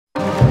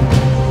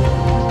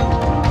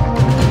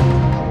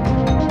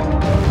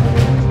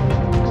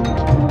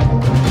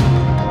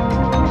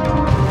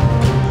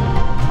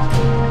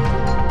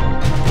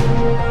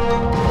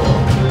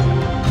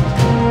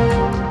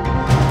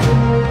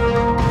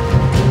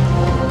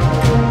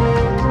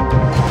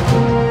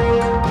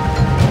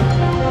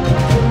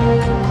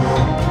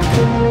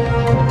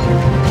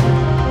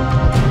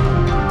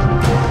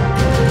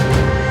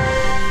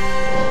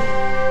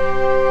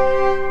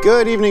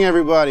Good evening,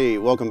 everybody.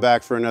 Welcome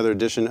back for another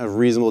edition of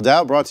Reasonable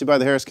Doubt, brought to you by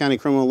the Harris County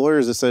Criminal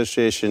Lawyers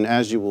Association.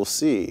 As you will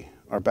see,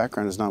 our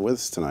background is not with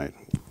us tonight.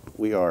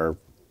 We are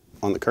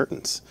on the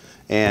curtains.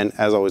 And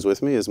as always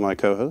with me is my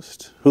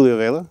co-host, Julio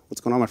Vela.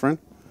 What's going on, my friend?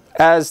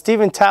 As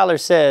Steven Tyler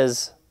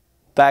says,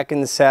 back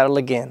in the saddle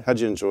again. How'd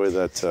you enjoy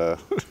that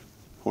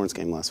Horns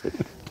game last week?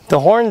 The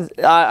Horns,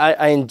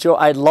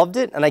 I loved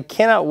it, and I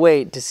cannot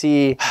wait to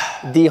see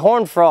the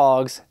Horned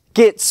Frogs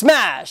get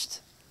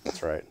smashed.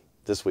 That's right,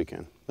 this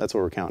weekend. That's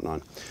what we're counting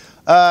on.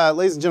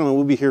 Ladies and gentlemen,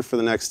 we'll be here for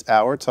the next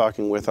hour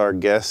talking with our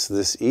guests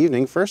this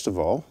evening. First of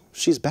all,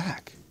 she's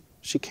back.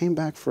 She came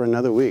back for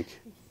another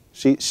week.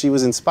 She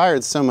was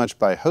inspired so much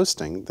by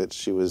hosting that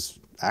she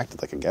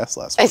acted like a guest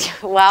last week.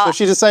 Well, so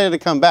she decided to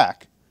come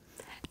back.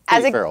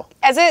 As Ferrell.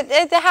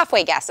 a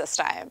halfway guest this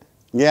time.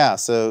 Yeah,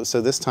 so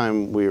this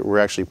time we're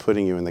actually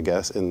putting you in the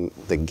guest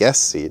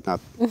seat, not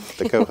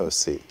the co-host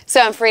seat.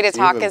 So I'm free to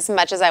talk as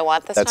much as I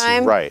want this time?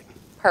 That's right.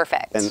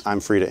 Perfect. And I'm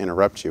free to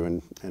interrupt you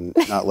and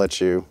not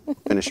let you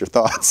finish your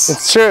thoughts.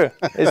 It's true.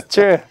 It's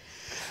true.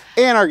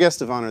 And our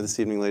guest of honor this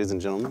evening, ladies and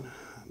gentlemen,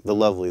 the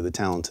lovely, the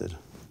talented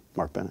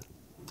Mark Bennett.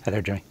 Hi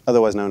there, Jimmy.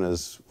 Otherwise known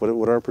as, what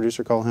did our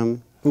producer call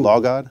him?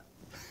 Law God?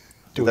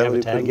 Do we have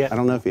a tag yet? I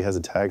don't know if he has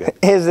a tag yet.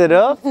 Is it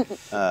up?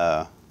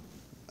 How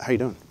you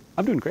doing?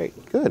 I'm doing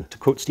great. Good. To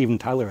quote Steven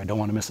Tyler, I don't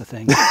want to miss a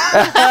thing.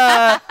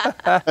 That's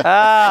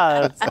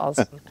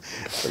awesome.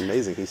 It's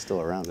amazing he's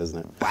still around, isn't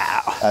it?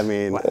 Wow. I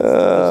mean,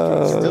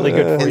 It's really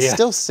good for and you.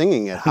 still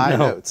singing at high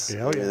notes.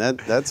 Yeah, I mean,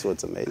 that's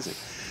what's amazing.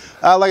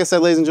 Like I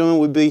said, ladies and gentlemen,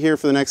 we'll be here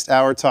for the next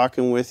hour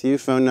talking with you.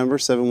 Phone number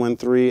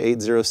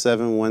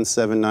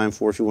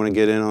 713-807-1794 if you want to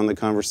get in on the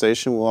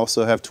conversation. We'll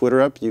also have Twitter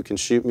up. You can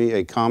shoot me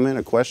a comment,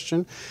 a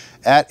question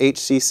at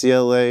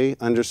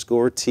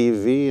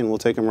HCCLA_TV, and we'll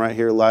take them right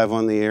here live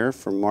on the air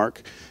from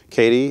Mark,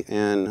 Katie,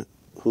 and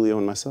Julio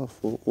and myself.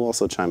 We'll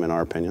also chime in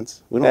our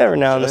opinions. We don't Every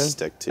now and just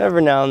then. stick to.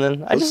 Every now and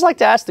then. I just like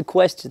to ask the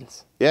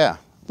questions. Yeah.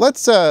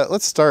 Let's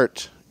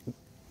start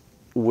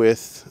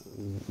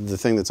with the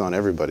thing that's on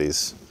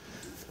everybody's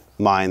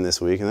mind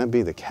this week, and that'd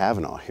be the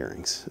Kavanaugh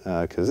hearings,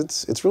 because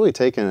it's really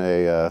taken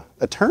a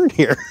turn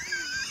here.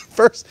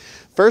 First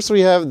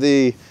we have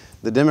the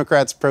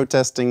Democrats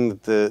protesting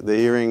the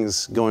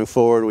hearings going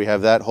forward. We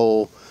have that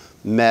whole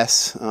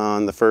mess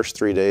on the first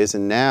 3 days,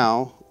 and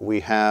now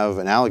we have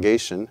an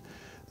allegation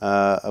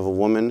of a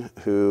woman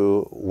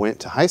who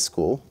went to high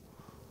school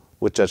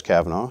with Judge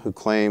Kavanaugh, who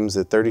claims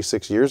that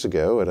 36 years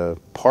ago at a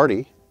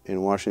party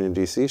in Washington,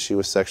 D.C., she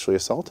was sexually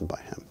assaulted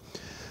by him.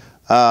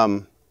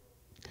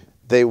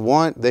 They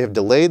have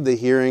delayed the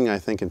hearing, I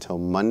think, until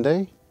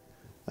Monday.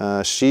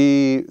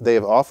 They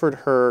have offered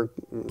her,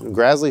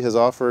 Grassley has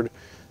offered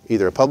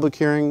either a public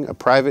hearing, a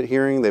private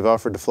hearing. They've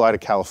offered to fly to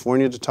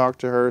California to talk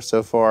to her.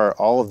 So far,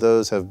 all of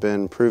those have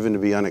been proven to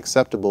be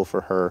unacceptable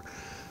for her.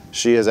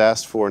 She has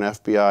asked for an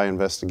FBI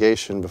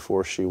investigation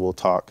before she will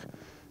talk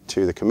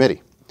to the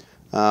committee.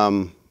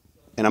 And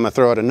I'm going to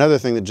throw out another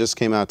thing that just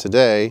came out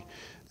today.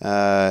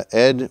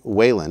 Ed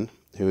Whalen,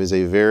 who is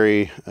a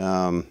very,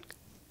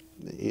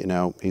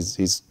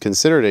 he's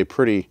considered a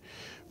pretty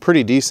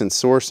decent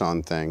source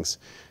on things,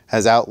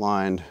 has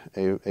outlined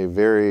a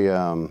very,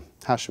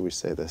 how should we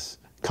say this,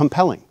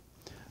 compelling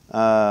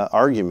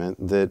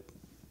argument that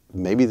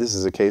maybe this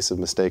is a case of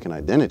mistaken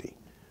identity,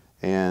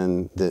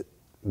 and that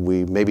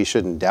we maybe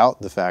shouldn't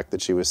doubt the fact that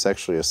she was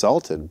sexually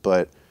assaulted,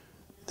 but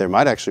there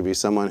might actually be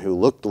someone who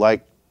looked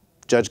like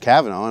Judge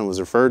Kavanaugh and was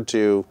referred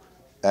to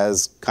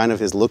as kind of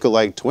his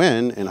look-alike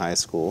twin in high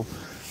school.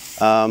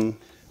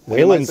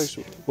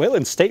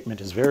 Whalen's statement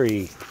is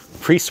very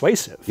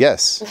persuasive.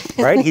 Yes.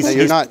 Right?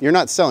 You're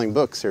not selling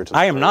books here tonight.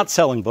 I am not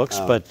selling books,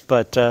 but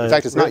in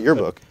fact, it's not your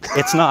book.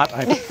 It's not.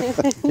 I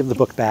give the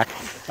book back.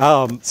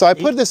 So I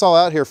put this all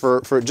out here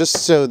for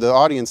just so the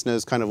audience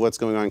knows kind of what's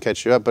going on and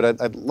catch you up.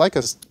 But I'd like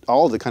us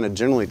all to kind of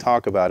generally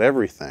talk about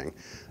everything.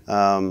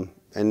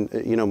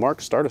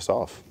 Mark, start us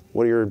off.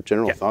 What are your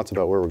general thoughts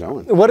about where we're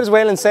going? What does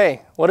Whalen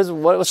say?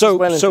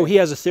 So he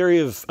has a theory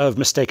of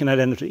mistaken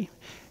identity.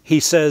 He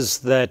says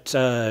that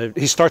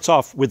he starts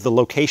off with the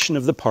location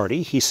of the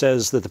party. He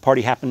says that the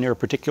party happened near a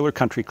particular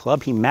country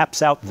club. He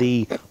maps out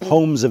the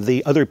homes of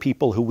the other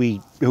people who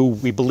we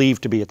believe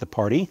to be at the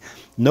party.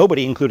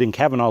 Nobody, including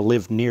Kavanaugh,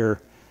 lived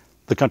near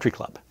the country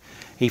club.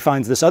 He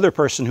finds this other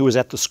person who was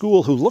at the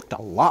school who looked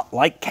a lot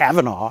like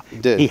Kavanaugh.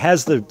 He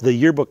has the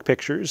yearbook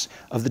pictures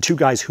of the two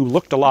guys who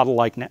looked a lot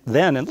alike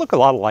then and look a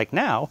lot alike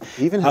now.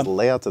 Even his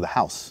layouts of the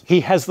house.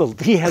 He has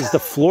the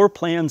floor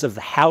plans of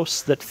the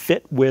house that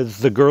fit with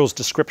the girl's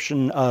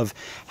description of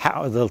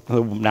how the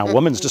now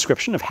woman's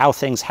description of how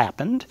things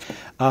happened,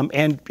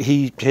 and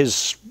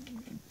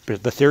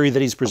the theory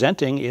that he's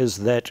presenting is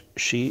that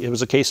it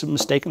was a case of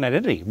mistaken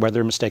identity,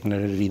 whether mistaken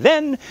identity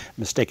then,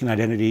 mistaken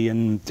identity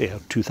in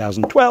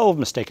 2012,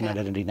 mistaken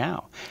identity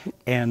now.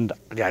 And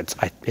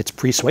it's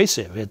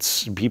persuasive.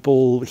 It's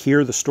people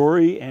hear the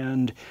story,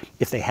 and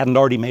if they hadn't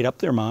already made up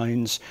their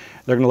minds,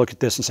 they're going to look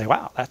at this and say,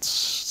 wow,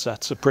 that's a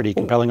pretty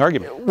compelling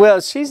argument. Well,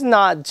 she's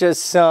not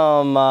just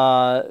some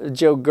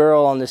Joe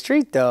girl on the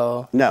street,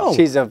 though. No.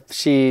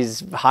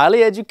 She's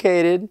highly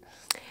educated.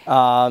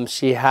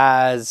 She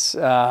has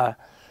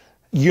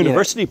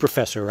University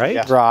professor, right?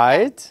 Yeah.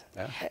 right.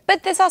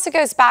 But this also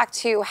goes back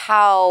to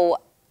how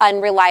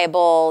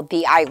unreliable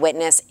the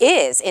eyewitness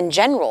is in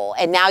general.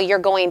 And now you're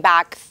going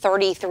back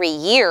 33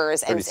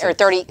 years and, or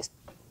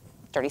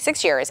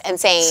 36 years and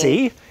saying,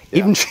 See,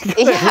 even she got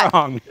it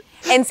wrong.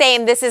 And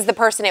saying this is the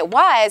person it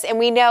was. And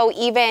we know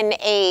even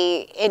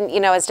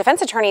as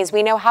defense attorneys,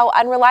 we know how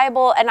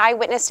unreliable an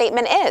eyewitness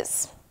statement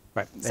is.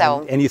 Right.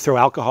 So, and you throw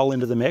alcohol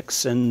into the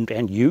mix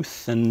and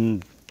youth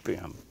and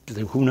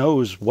who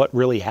knows what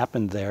really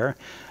happened there.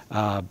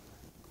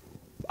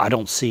 I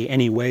don't see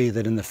any way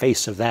that in the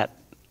face of that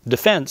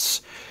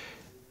defense,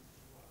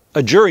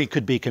 a jury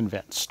could be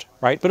convinced,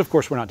 right? But of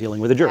course, we're not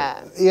dealing with a jury.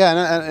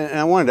 Yeah, and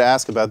I wanted to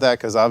ask about that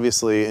because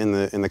obviously, in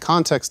the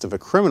context of a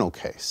criminal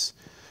case,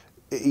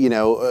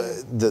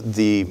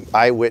 the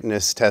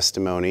eyewitness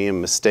testimony and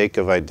mistake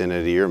of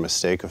identity or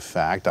mistake of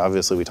fact.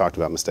 Obviously, we talked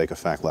about mistake of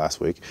fact last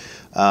week.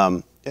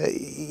 All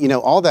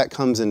that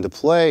comes into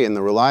play, and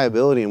the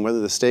reliability and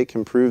whether the state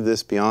can prove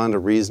this beyond a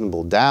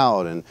reasonable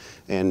doubt,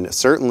 and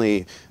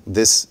certainly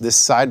this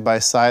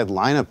side-by-side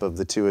lineup of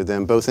the two of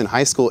them, both in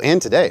high school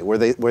and today, where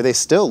they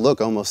still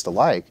look almost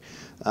alike.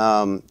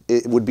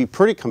 It would be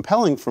pretty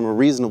compelling from a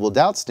reasonable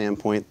doubt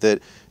standpoint that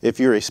if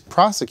you're a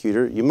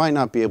prosecutor, you might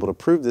not be able to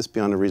prove this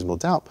beyond a reasonable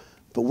doubt,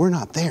 but we're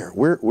not there.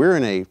 We're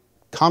in a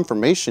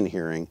confirmation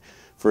hearing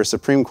for a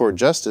Supreme Court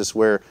justice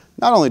where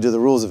not only do the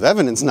rules of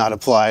evidence not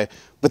apply,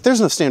 but there's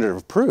no standard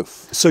of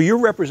proof. So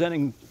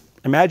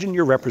imagine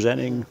you're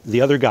representing the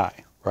other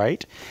guy,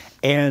 right?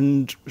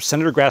 And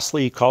Senator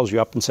Grassley calls you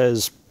up and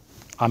says,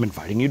 I'm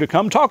inviting you to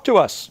come talk to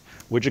us.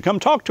 Would you come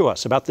talk to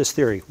us about this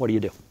theory? What do you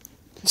do?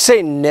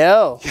 Say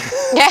no.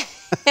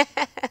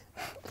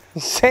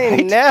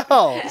 Say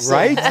no.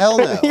 Right? Hell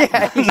no.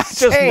 Yeah, Not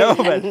just no,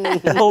 but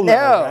hell no,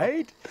 no.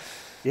 right?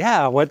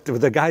 Yeah,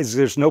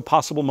 there's no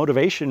possible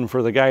motivation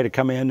for the guy to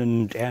come in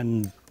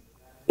and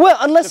Well,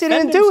 unless he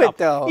defend didn't do himself. it,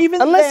 though.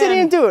 Even unless then- he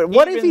didn't do it.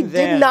 What if he even did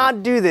then-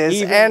 not do this?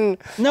 even-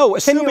 No, can you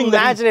assuming that he-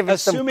 imagine if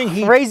it's some assuming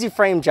he- crazy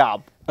frame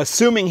job?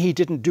 assuming he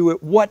didn't do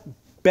it, what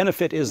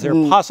benefit is there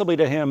possibly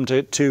to him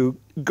to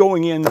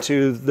going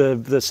into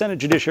the Senate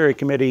Judiciary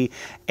Committee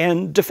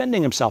and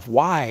defending himself?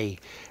 Why?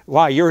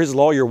 You're his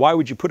lawyer. Why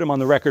would you put him on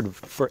the record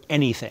for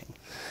anything?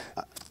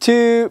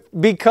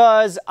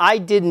 Because I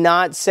did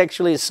not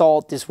sexually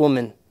assault this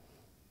woman.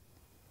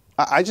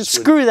 I just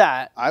Screw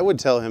that. I would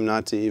tell him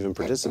not to even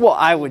participate. Well,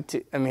 I would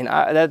too. I mean,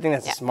 I think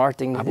that's a smart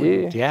thing to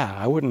do. Yeah,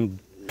 I wouldn't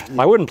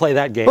play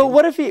that game. But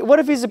what if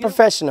he's a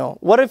professional?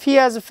 What if he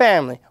has a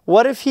family?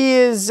 What if he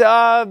is,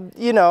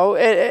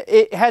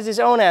 it has his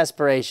own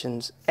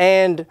aspirations?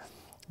 And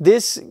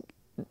this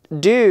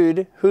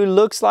dude who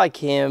looks like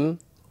him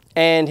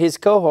and his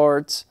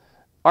cohorts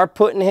are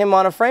putting him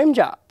on a frame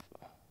job.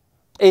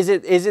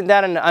 Isn't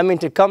that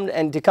to come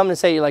and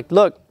say, like,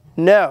 look,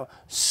 no,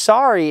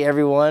 sorry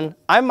everyone,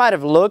 I might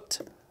have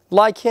looked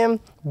like him,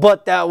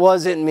 but that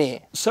wasn't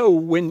me. So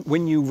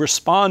when you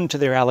respond to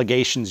their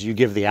allegations, you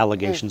give the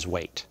allegations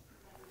weight,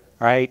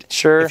 right?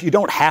 Sure. If you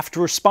don't have to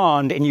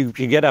respond and you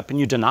get up and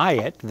you deny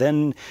it,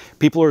 then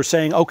people are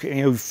saying,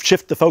 okay,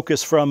 shift the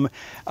focus from,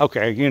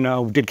 okay,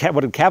 what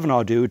did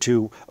Kavanaugh do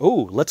to,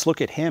 oh, let's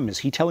look at him. Is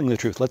he telling the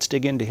truth? Let's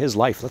dig into his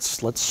life.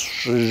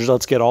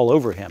 Let's get all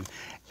over him.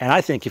 And I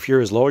think if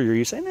you're his lawyer,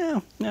 you say,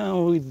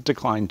 no, we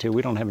decline to.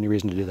 We don't have any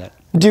reason to do that.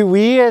 Do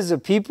we as a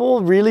people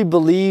really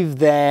believe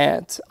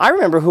that? I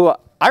remember who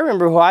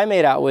I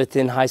made out with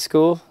in high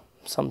school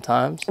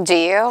sometimes. do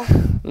you?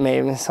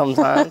 Maybe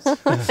sometimes.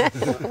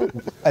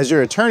 As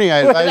your attorney, I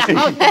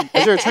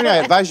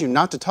advise you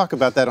not to talk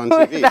about that on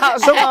TV,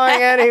 Without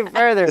going any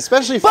further.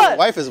 especially if your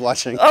wife is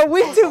watching. Are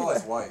we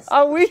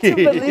to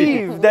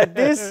believe that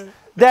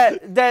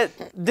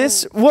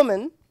this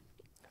woman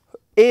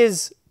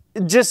is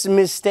just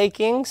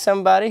mistaking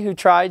somebody who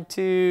tried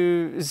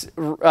to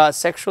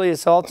sexually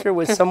assault her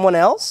with someone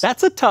else?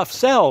 That's a tough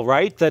sell,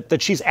 right?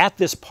 That she's at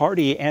this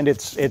party and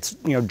it's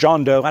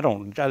John Doe.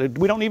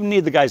 We don't even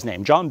need the guy's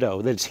name, John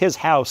Doe. That it's his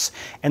house,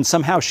 and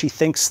somehow she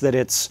thinks that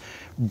it's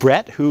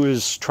Brett who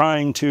is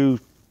trying to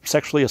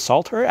sexually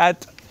assault her.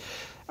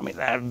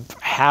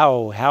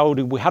 How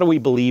do we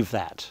believe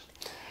that?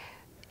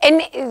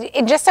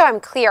 And just so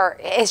I'm clear,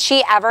 has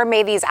she ever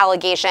made these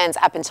allegations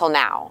up until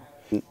now?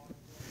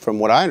 From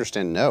what I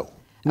understand, no.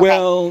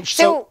 Well,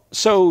 So-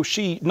 so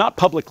she, not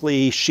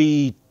publicly,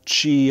 she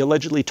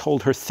allegedly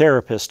told her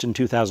therapist in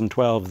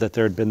 2012 that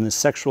there had been this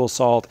sexual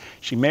assault.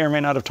 She may or may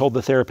not have told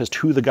the therapist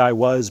who the guy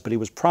was, but he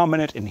was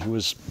prominent and he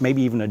was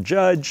maybe even a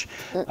judge.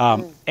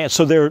 And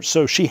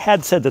so she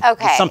had said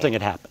that something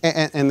had happened.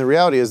 And the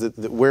reality is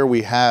that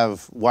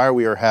why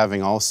we are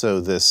having also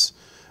this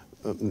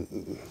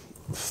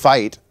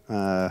fight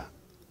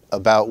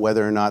about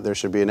whether or not there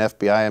should be an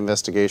FBI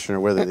investigation or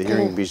whether the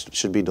hearing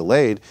should be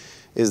delayed,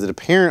 is that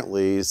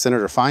apparently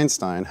Senator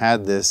Feinstein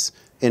had this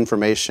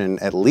information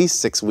at least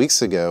 6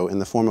 weeks ago in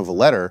the form of a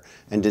letter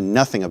and did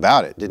nothing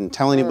about it. Didn't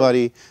tell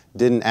anybody,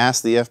 didn't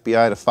ask the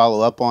FBI to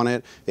follow up on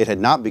it. It had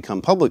not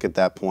become public at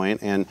that point.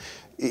 And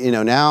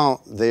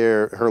now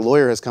her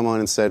lawyer has come on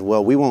and said,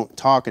 well, we won't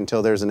talk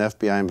until there's an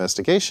FBI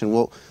investigation.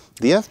 Well,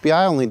 the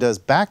FBI only does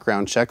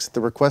background checks at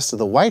the request of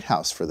the White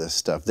House for this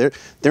stuff.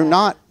 They're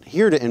not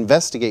here to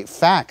investigate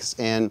facts,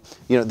 and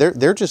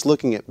they're just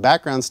looking at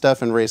background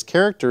stuff and raise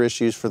character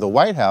issues for the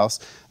White House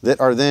that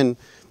are then.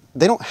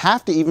 They don't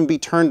have to even be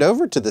turned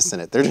over to the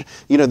Senate. They're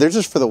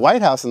just for the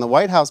White House, and the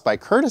White House, by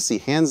courtesy,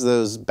 hands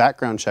those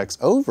background checks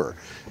over.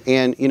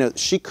 And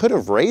she could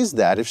have raised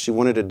that if she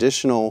wanted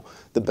the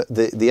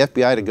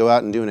FBI to go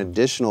out and do an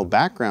additional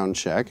background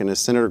check. And as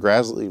Senator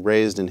Grassley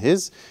raised in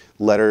his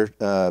letter,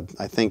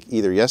 I think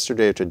either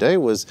yesterday or today,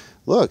 was,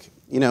 look,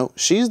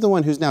 she's the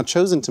one who's now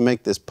chosen to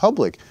make this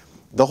public.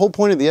 The whole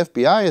point of the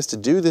FBI is to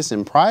do this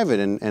in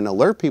private and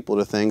alert people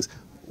to things.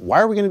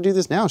 Why are we going to do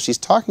this now? She's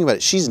talking about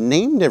it. She's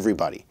named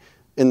everybody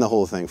in the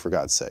whole thing, for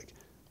God's sake.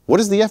 What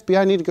does the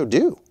FBI need to go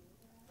do?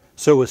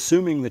 So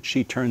assuming that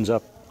she turns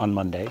up on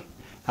Monday,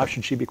 how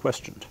should she be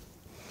questioned?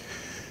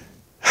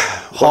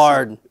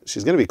 Hard.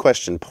 She's going to be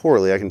questioned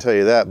poorly, I can tell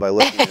you that, by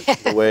looking at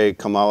the way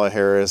Kamala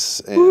Harris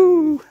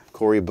and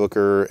Cory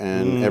Booker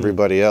and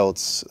everybody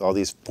else, all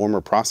these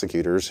former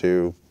prosecutors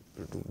who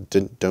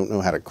don't know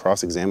how to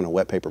cross-examine a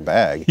wet paper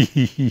bag.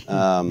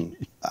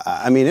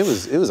 I mean, it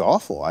was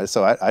awful.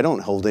 So I don't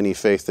hold any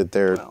faith that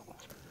they're...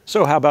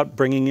 So how about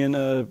bringing in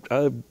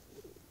a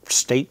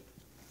state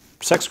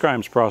sex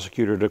crimes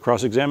prosecutor to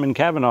cross-examine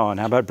Kavanaugh? And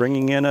how about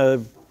bringing in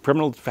how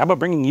about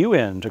bringing you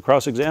in to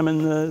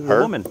cross-examine the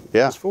woman,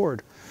 Ms.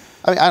 Ford?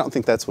 I mean, I don't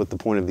think that's what the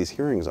point of these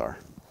hearings are,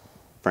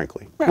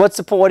 frankly. What's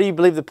the point? What do you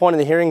believe the point of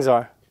the hearings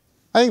are?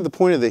 I think the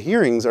point of the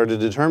hearings are to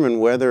determine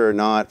whether or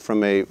not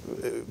from a...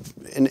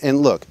 And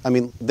look, I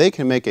mean, they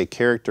can make a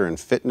character and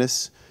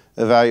fitness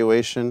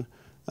evaluation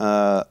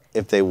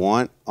if they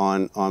want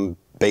on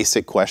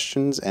basic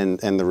questions and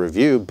the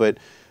review, but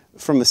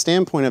from the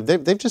standpoint of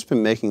they've just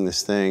been making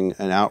this thing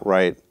an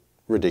outright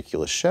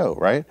ridiculous show,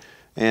 right?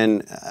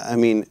 And I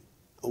mean,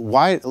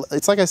 why?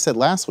 It's like I said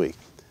last week,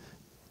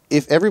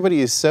 if everybody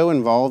is so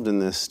involved in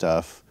this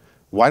stuff,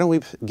 why don't we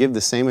give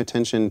the same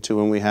attention to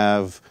when we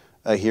have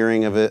a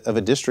hearing of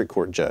a district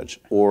court judge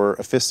or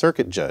a Fifth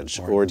Circuit judge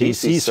or a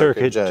DC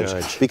Circuit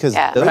judge? Because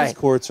those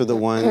courts are the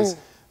ones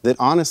that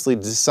honestly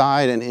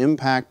decide and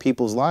impact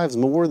people's lives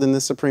more than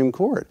the Supreme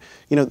Court.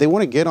 They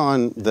want to get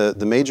on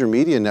the major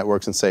media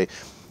networks and say,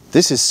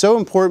 this is so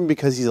important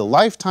because he's a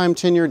lifetime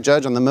tenured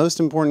judge on the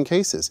most important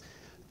cases.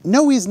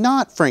 No, he's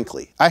not,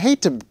 frankly. I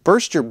hate to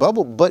burst your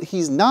bubble, but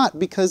he's not,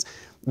 because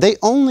they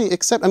only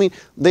accept, I mean,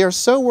 they are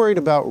so worried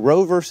about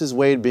Roe versus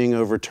Wade being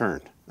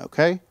overturned,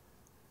 okay?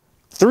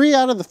 3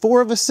 out of the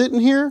 4 of us sitting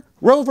here,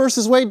 Roe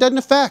versus Wade doesn't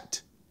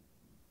affect.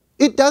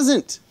 It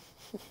doesn't,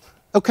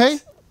 okay?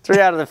 3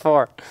 out of the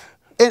 4.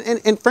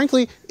 And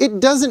frankly, it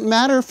doesn't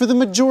matter for the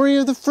majority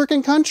of the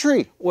frickin'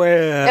 country.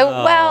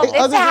 Well,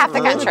 it's half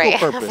the country.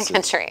 Half the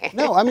country.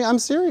 No, I mean, I'm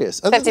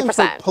serious. Other 50%. Than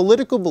for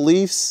political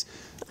beliefs,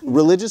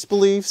 religious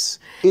beliefs,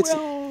 it's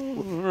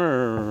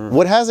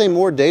what has a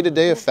more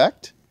day-to-day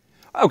effect.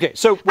 Okay,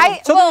 so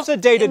there's a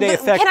day-to-day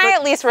effect. Can I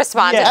at least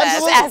respond to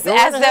this as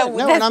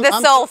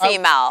the sole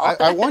female?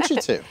 I want you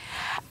to.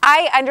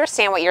 I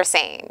understand what you're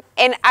saying.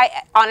 And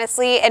I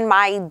honestly, in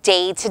my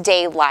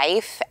day-to-day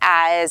life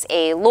as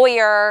a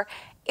lawyer,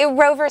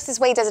 Roe versus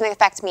Wade doesn't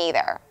affect me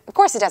either. Of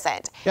course it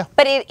doesn't. Yeah.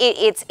 But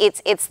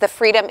it's the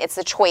freedom, it's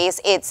the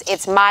choice,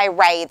 it's my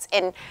rights,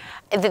 and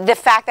the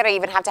fact that I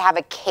even have to have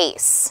a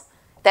case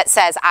that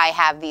says I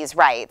have these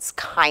rights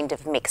kind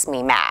of makes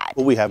me mad.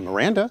 Well, we have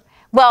Miranda.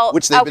 Well,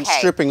 which they've been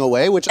stripping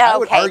away, which I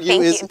would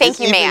argue is Thank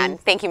you, man.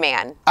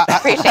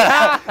 Appreciate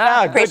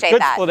that. Appreciate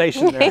good that.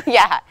 Explanation there.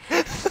 Yeah.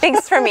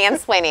 Thanks for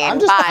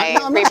mansplaining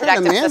my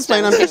reproductive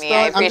system to me.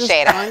 I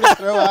appreciate it. I'm just trying to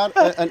throw out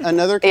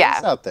another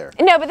case out there.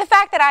 No, but the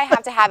fact that I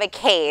have to have a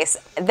case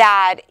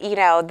that,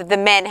 the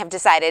men have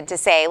decided to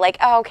say, like,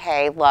 oh,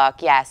 okay,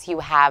 look, yes, you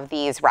have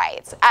these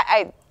rights.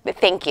 I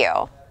thank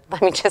you.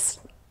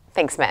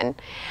 Thanks, men.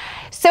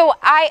 So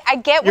I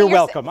get what you're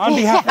welcome. On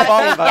behalf of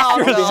all of us,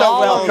 you're so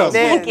welcome.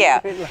 Thank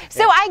you.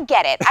 So I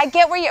get it. I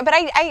get where but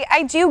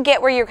I do get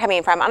where you're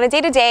coming from. On a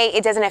day-to-day,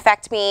 it doesn't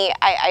affect me.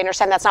 I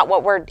understand that's not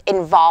what we're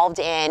involved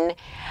in,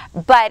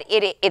 but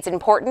it's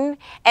important.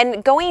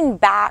 And going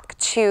back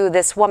to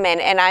this woman,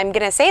 and I'm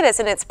going to say this,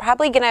 and it's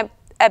probably going to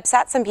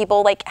upset some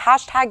people, like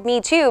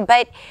 #MeToo,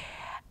 but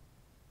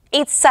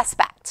it's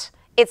suspect.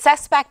 It's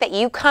suspect that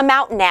you come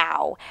out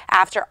now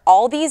after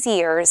all these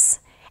years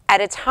at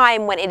a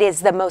time when it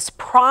is the most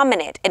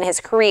prominent in his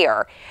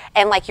career.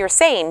 And like you're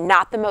saying,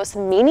 not the most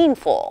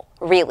meaningful,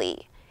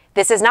 really.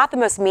 This is not the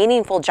most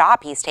meaningful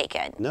job he's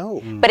taken.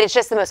 No. But it's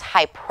just the most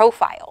high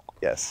profile.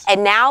 Yes.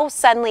 And now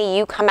suddenly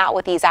you come out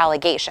with these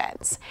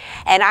allegations.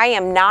 And I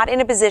am not in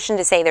a position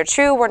to say they're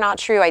true or not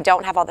true. I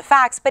don't have all the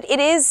facts, but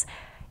it's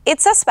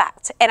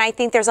suspect. And I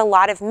think there's a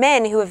lot of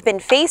men who have been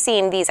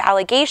facing these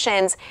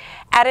allegations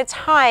at a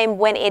time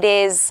when it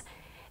is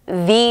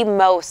the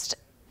most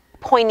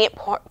poignant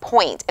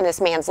point in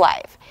this man's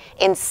life,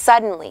 and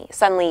suddenly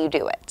you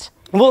do it.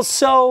 Well,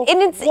 so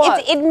and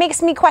it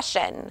makes me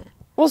question.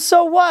 Well,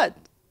 so what?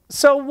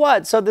 So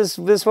what? So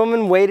this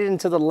woman waited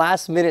until the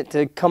last minute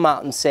to come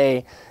out and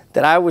say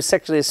that I was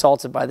sexually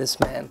assaulted by this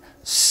man.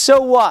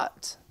 So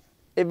what?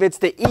 If it's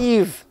the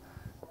eve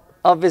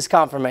of his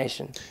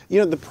confirmation. You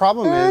know, the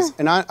problem is,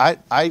 and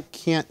I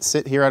can't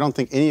sit here, I don't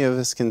think any of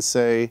us can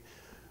say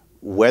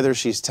whether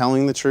she's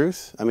telling the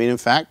truth. I mean, in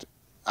fact,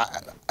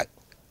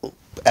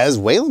 as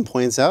Waylon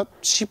points out,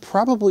 she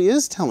probably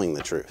is telling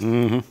the truth.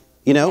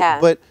 You know,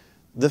 but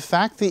the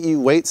fact that you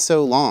wait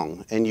so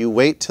long and you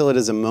wait till it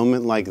is a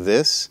moment like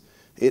this,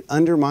 it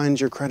undermines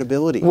your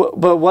credibility.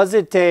 But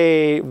did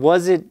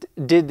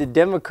the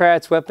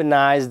Democrats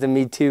weaponize the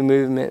Me Too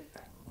movement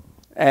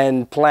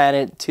and plan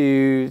it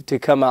to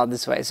come out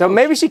this way? So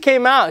maybe she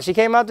came out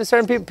to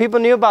certain people. People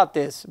knew about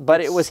this,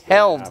 but it was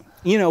held.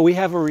 You know, we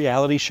have a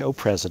reality show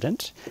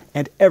president,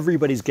 and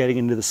everybody's getting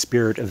into the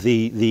spirit of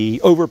the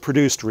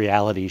overproduced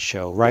reality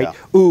show, right?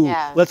 Yeah. Ooh,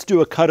 let's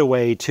do a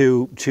cutaway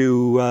to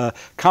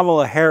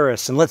Kamala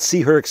Harris, and let's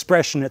see her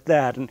expression at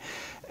that.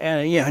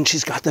 And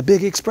she's got the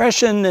big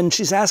expression, and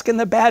she's asking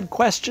the bad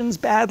questions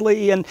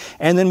badly, and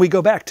then we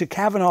go back to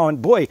Kavanaugh,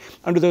 and boy,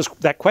 under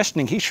that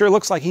questioning, he sure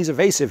looks like he's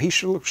evasive. He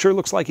sure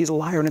looks like he's a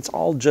liar, and it's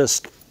all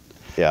just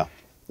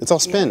it's all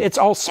spin. It's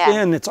all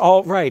spin. It's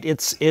all right.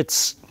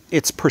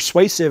 It's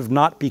persuasive,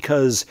 not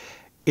because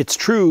it's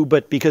true,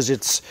 but because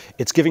it's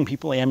giving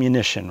people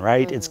ammunition,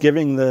 right? It's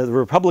giving the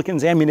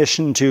Republicans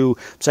ammunition to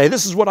say,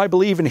 this is what I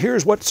believe and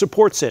here's what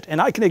supports it, and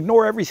I can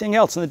ignore everything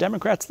else. And the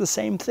Democrats, the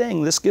same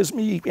thing. This gives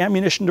me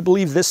ammunition to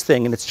believe this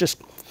thing, and it's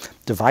just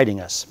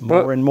dividing us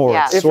more and more,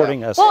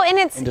 sorting us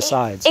into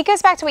sides. It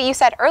goes back to what you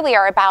said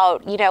earlier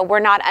about, we're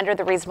not under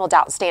the reasonable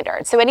doubt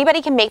standard. So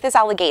anybody can make this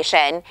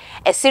allegation.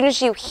 As soon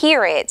as you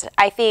hear it,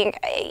 I think,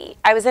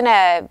 I was in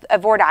a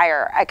voir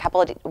dire a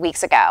couple of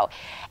weeks ago,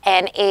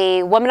 and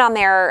a woman on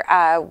there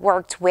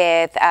worked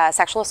with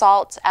sexual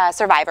assault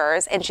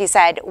survivors, and she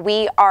said,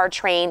 we are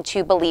trained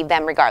to believe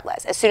them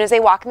regardless. As soon as they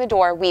walk in the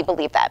door, we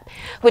believe them,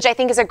 which I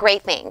think is a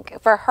great thing.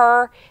 For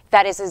her,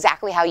 that is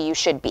exactly how you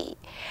should be.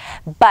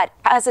 But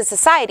as a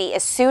society,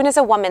 as soon as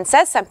a woman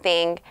says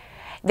something,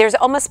 there's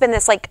almost been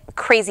this like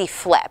crazy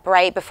flip,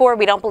 right? Before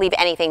we don't believe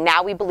anything,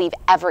 now we believe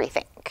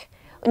everything.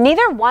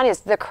 Neither one is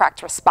the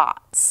correct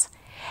response.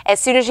 As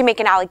soon as you make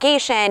an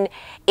allegation,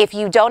 if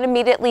you don't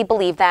immediately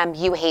believe them,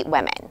 you hate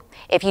women.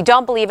 If you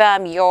don't believe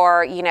them,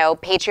 you're,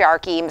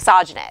 patriarchy,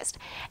 misogynist.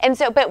 And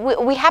so, but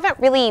we haven't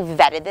really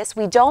vetted this.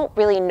 We don't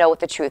really know what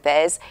the truth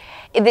is.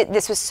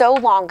 This was so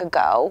long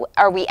ago.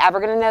 Are we ever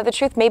going to know the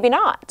truth? Maybe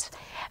not.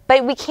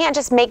 But we can't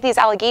just make these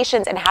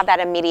allegations and have that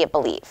immediate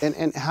belief.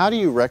 And how do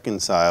you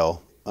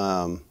reconcile,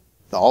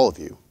 all of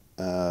you,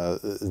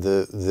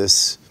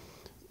 the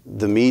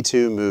Me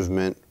Too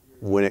movement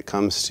when it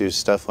comes to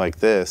stuff like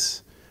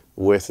this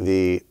with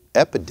the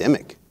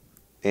epidemic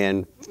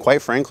and,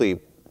 quite frankly,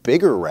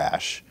 bigger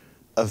rash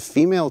of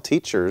female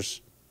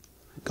teachers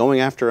going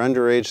after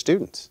underage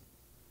students?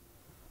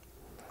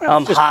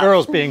 Just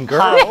girls being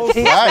girls.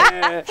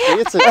 Right.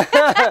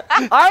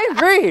 I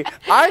agree with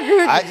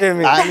you,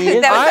 Jimmy.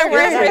 That was the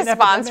worst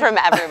response from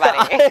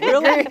everybody.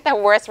 Really? The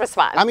worst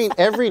response. I mean,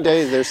 every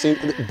day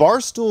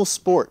Barstool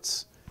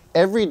Sports,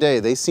 every day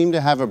they seem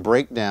to have a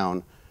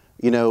breakdown,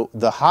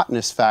 the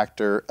hotness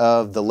factor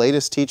of the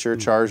latest teacher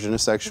charged in a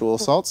sexual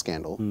assault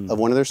scandal of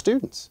one of their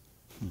students.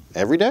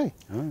 Every day.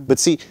 But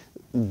see,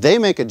 they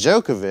make a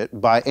joke of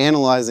it by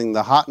analyzing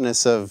the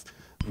hotness of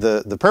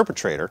the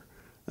perpetrator,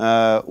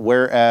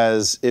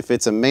 whereas if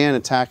it's a man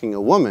attacking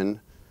a woman,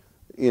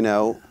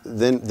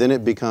 then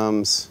it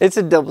becomes... It's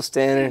a double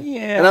standard.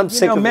 Yeah, and I'm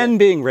sick of men it.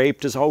 being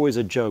raped is always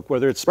a joke,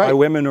 whether it's by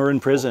women or in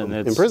prison.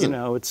 In prison.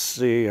 Oh,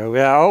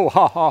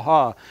 ha, ha,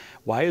 ha.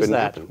 Why is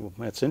that? Happen.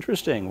 That's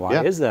interesting.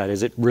 Why is that?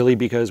 Is it really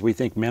because we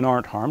think men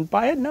aren't harmed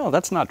by it? No,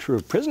 that's not true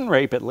of prison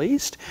rape, at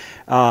least.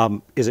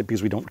 Is it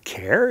because we don't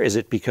care? Is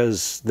it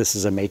because this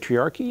is a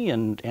matriarchy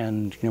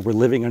and we're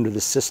living under the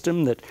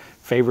system that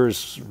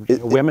favors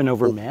women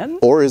over men?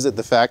 Or is it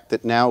the fact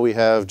that now we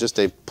have just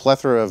a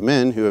plethora of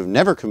men who have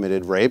never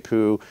committed rape,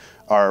 who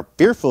are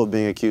fearful of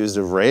being accused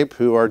of rape,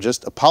 who are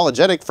just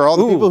apologetic for all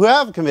the people who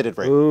have committed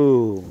rape?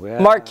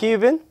 Mark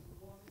Cuban,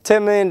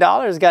 $10 million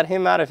got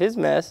him out of his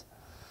mess.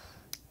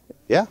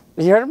 Yeah.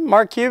 You heard of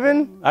Mark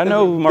Cuban? I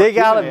know who Mark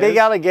Cuban is. Big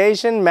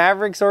allegation,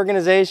 Mavericks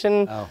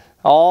organization,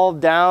 all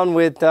down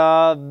with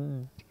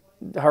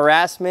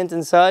harassment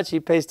and such. He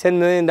pays $10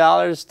 million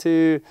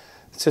to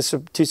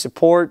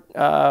support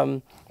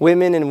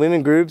women and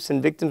women groups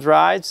and victims'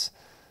 rights.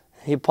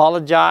 He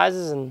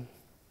apologizes and...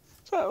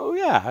 So,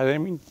 yeah, I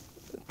mean...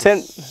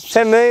 10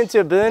 million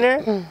to a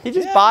billionaire? He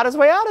just bought his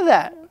way out of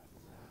that.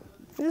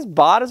 He just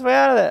bought his way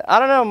out of that. I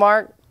don't know,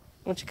 Mark.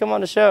 Why don't you come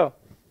on the show?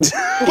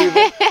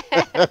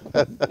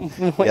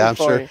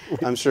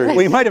 I'm sure.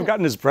 We might have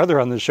gotten his brother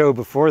on the show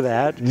before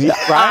that.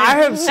 I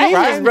have seen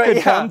Brian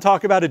could come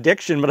talk about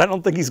addiction, but I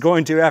don't think he's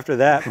going to after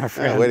that, my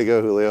friend. Way to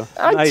go, Julio.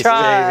 I nice,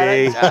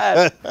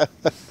 tried.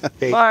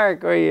 baby.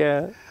 Mark, where you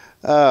at?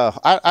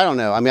 I don't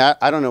know. I mean,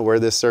 I don't know where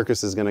this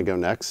circus is going to go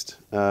next,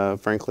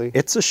 frankly.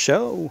 It's a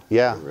show.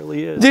 Yeah. It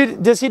really is.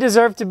 Dude, does he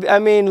deserve to be? I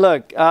mean,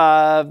 look,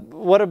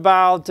 what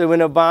about when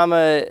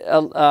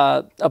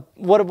Obama,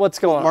 what's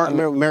going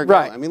on?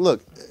 Right. I mean,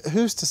 look,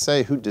 who's to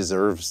say who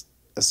deserves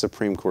a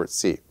Supreme Court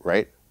seat,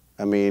 right?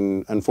 I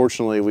mean,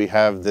 unfortunately, we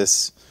have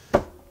this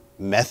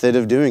method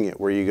of doing it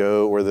where you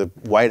go, where the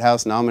White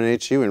House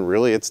nominates you, and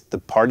really it's the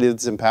party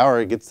that's in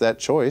power gets that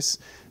choice,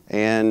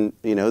 and,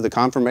 you know, the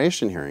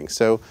confirmation hearing.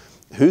 So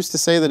who's to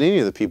say that any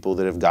of the people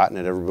that have gotten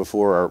it ever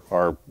before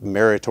are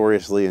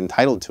meritoriously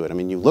entitled to it? I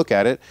mean, you look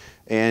at it,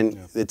 and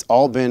it's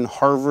all been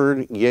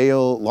Harvard,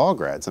 Yale law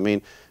grads. I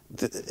mean,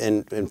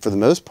 and for the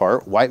most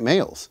part, white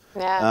males.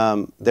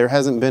 Yeah. There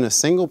hasn't been a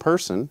single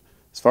person,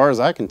 as far as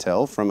I can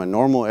tell, from a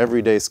normal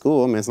everyday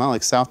school. I mean, it's not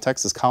like South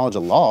Texas College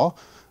of Law,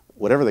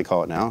 whatever they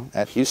call it now,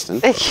 at Houston,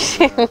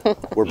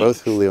 where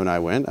both Julio and I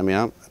went. I mean,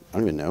 I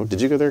don't even know. Did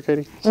you go there,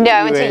 Katie? No,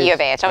 I went to U of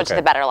H. I went to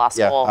the better law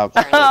school. Yeah,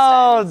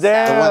 Oh,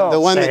 damn. the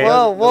one that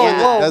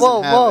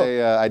doesn't have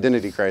a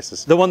identity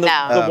crisis. The one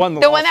that the one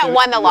that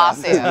won the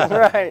lawsuit.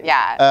 Right.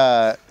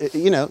 Yeah.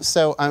 You know,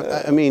 so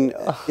I mean,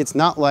 it's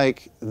not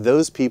like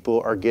those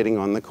people are getting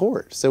on the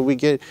court. So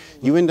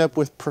you end up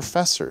with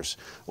professors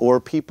or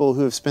people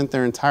who have spent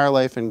their entire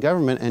life in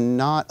government and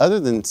not, other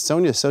than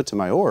Sonia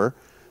Sotomayor,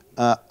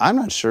 I'm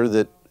not sure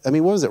that, I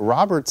mean, what was it?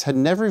 Roberts had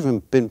never even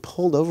been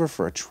pulled over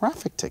for a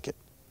traffic ticket.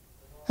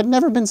 Had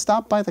never been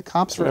stopped by the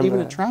cops for even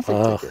a traffic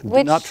ticket.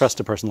 Do not trust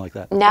a person like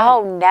that.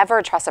 No,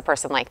 never trust a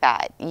person like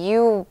that.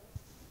 You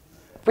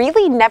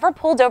really never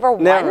pulled over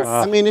once?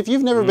 I mean, if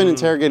you've never been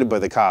interrogated by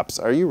the cops,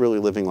 are you really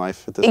living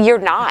life at this point? You're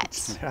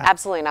not.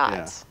 Absolutely not.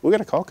 Yeah. We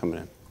got a call coming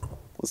in.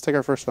 Let's take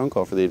our first phone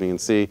call for the evening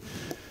and see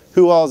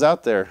who all's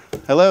out there.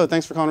 Hello,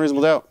 thanks for calling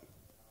Reasonable Doubt.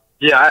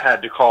 Yeah, I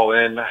had to call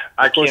in.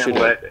 I can't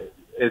let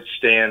it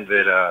stand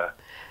that,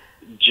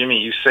 Jimmy,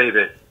 you say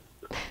that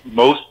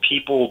most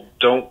people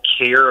don't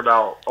care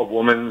about a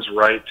woman's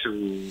right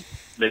to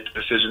make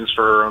decisions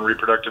for her own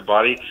reproductive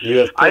body.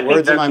 I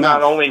think that's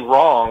not only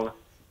wrong,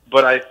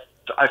 but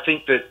I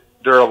think that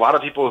there are a lot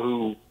of people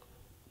who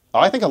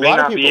I think a lot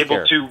of people be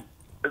able care. to.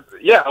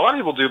 Yeah, a lot of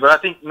people do, but I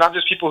think not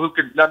just people who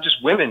could, not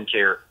just women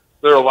care.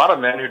 There are a lot of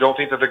men who don't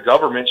think that the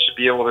government should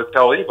be able to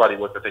tell anybody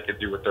what that they could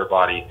do with their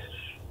body.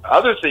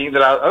 Other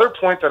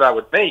point that I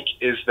would make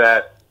is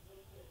that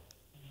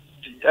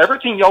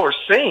everything y'all are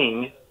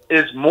saying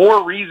is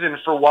more reason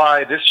for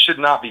why this should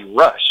not be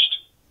rushed.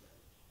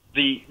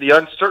 The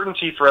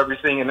uncertainty for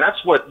everything, and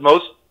that's what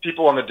most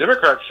people on the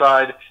Democrat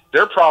side,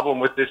 their problem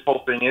with this whole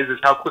thing is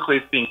how quickly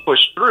it's being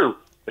pushed through,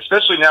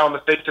 especially now in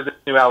the face of this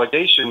new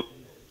allegation.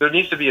 There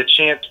needs to be a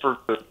chance for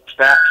the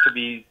facts to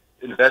be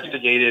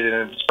investigated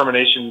and a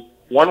determination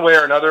one way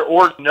or another,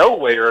 or no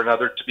way or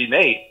another, to be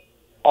made.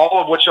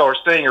 All of what y'all are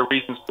saying are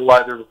reasons for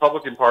why the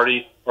Republican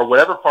Party or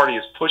whatever party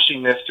is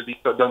pushing this to be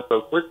done so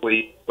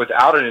quickly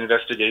without an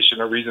investigation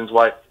are reasons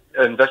why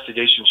an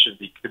investigation should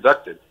be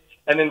conducted.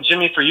 And then,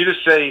 Jimmy, for you to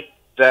say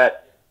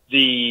that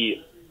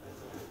the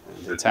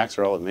attacks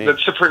are all at me.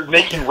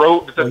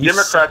 The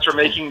Democrats are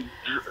making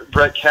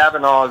Brett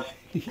Kavanaugh's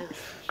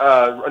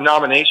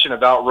nomination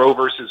about Roe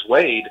versus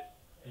Wade,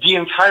 the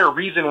entire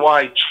reason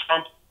why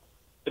Trump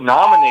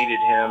nominated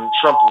him,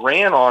 Trump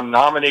ran on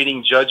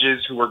nominating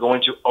judges who were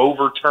going to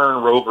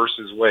overturn Roe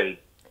versus Wade.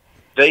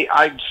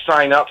 I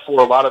sign up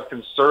for a lot of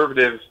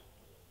conservative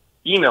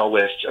email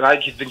lists, and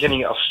I've been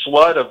getting a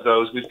flood of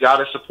those. We've got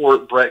to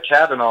support Brett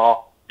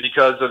Kavanaugh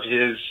because of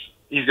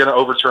he's going to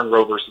overturn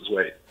Roe versus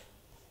Wade.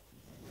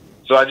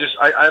 So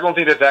I don't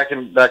think that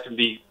can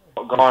be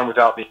gone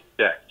without being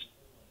checked.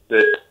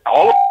 That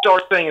all of what y'all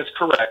are saying is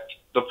correct.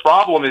 The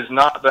problem is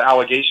not the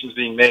allegations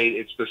being made;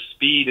 it's the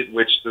speed at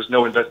which there's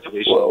no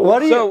investigation.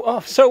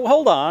 So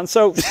hold on.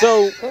 So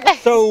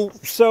Dianne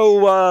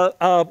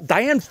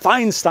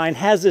Feinstein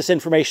has this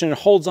information and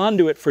holds on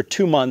to it for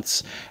 2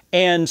 months,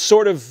 and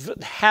sort of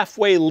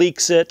halfway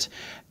leaks it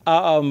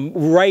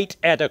right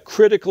at a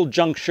critical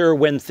juncture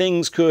when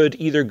things could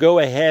either go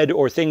ahead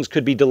or things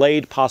could be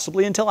delayed,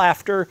 possibly until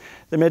after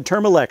the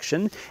midterm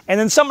election. And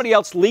then somebody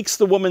else leaks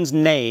the woman's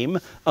name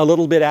a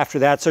little bit after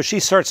that, so she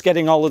starts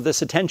getting all of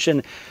this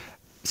attention.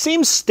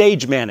 Seems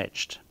stage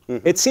managed.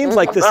 It seems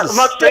like this is... I'm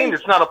not saying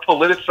it's not a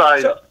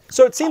politicized...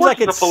 So it seems like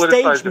it's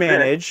stage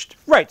managed.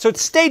 Right, so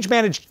it's stage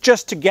managed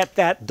just to get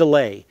that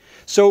delay.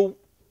 So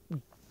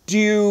do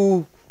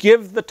you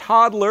give the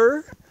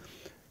toddler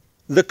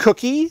the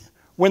cookie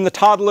when the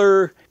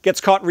toddler gets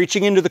caught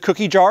reaching into the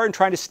cookie jar and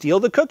trying to steal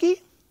the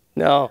cookie?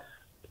 No.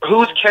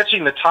 Who's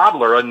catching the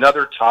toddler?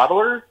 Another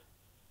toddler?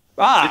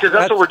 Because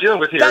that's what we're dealing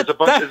with here.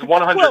 It's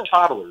 100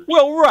 toddlers.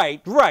 Well,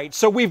 right.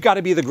 So we've got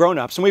to be the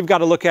grown-ups, and we've got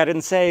to look at it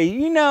and say,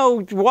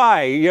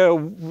 why?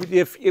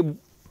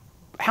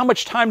 How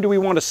much time do we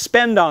want to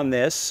spend on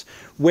this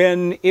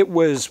when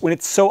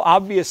it's so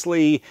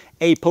obviously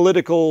a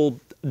political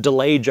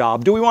delay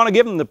job? Do we want to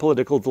give them the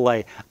political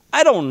delay?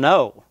 I don't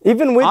know.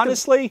 Even with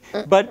honestly,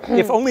 but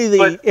if only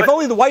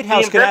the White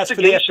House can ask for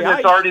the FBI. The investigation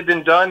has already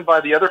been done by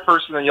the other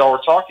person that y'all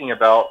were talking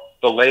about,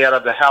 the layout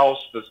of the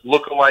house, the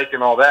look-alike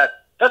and all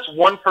that. That's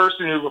one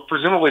person who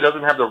presumably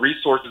doesn't have the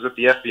resources that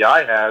the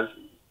FBI has.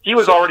 He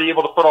was already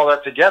able to put all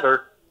that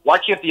together. Why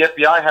can't the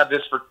FBI have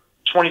this for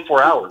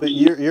 24 hours? But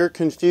you're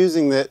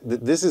confusing that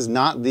this is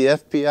not the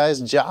FBI's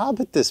job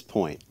at this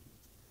point.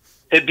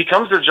 It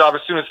becomes their job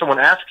as soon as someone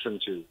asks them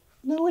to.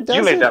 No, it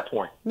doesn't. You made that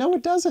point. No,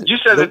 it doesn't. You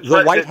said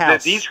the White that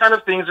House. these kind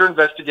of things are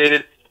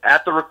investigated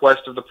at the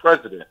request of the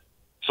president.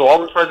 So all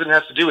the president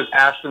has to do is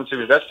ask them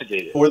to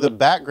investigate it. For the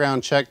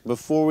background check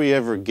before we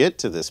ever get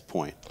to this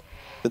point.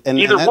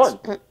 Either one.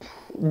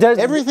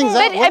 Everything's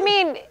out. But I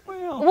mean,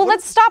 well,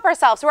 let's stop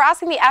ourselves. We're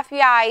asking the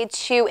FBI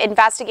to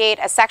investigate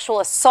a sexual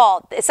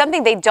assault. It's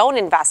something they don't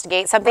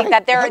investigate. Something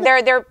that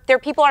their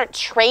people aren't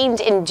trained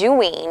in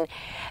doing.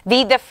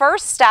 The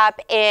first step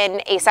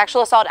in a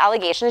sexual assault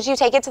allegation is you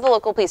take it to the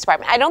local police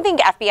department. I don't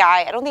think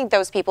FBI, I don't think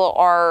those people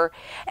are,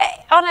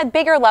 on a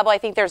bigger level, I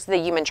think there's the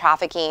human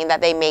trafficking that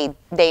they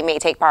may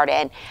take part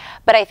in.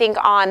 But I think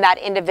on that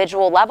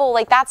individual level,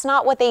 like, that's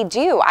not what they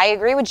do. I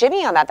agree with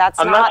Jimmy on that. That's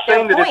I'm not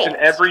saying their that point. it's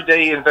an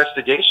everyday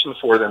investigation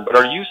for them, but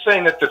are you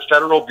saying that the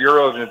Federal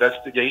Bureau of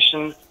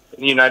Investigation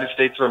in the United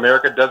States of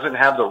America doesn't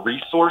have the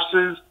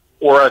resources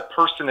or a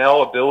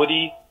personnel with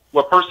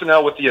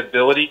the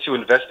ability to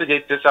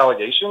investigate this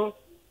allegation?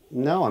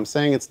 No, I'm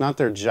saying it's not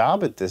their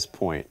job at this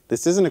point.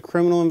 This isn't a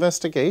criminal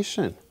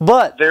investigation.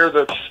 But What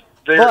does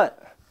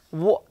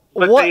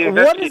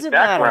it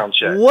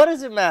matter? What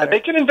does it matter? They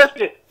can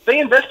investigate. They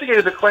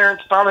investigated the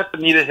Clarence Thomas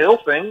Anita Hill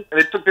thing,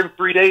 and it took them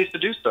 3 days to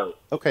do so.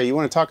 Okay, you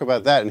want to talk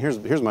about that, and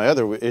here's my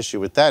other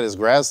issue with that is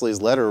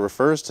Grassley's letter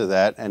refers to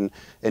that and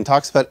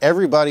talks about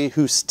everybody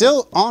who's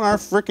still on our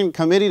frickin'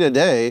 committee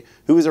today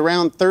who was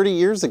around 30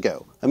 years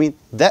ago. I mean,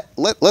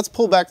 let's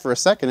pull back for a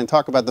second and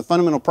talk about the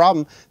fundamental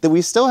problem that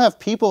we still have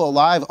people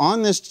alive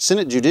on this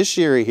Senate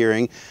Judiciary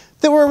hearing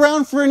that were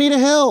around for Anita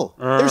Hill.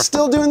 They're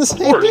still doing the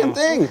same damn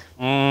thing.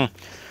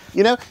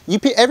 You know,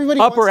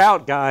 everybody up or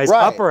out, guys.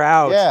 Right. Up or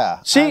out.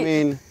 Yeah.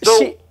 She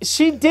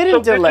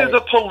didn't delay. This is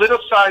a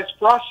politicized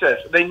process.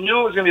 They knew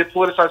it was going to be a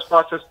politicized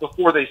process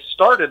before they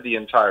started the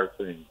entire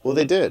thing. Well,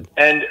 they did.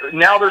 And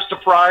now they're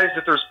surprised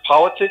that there's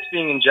politics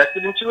being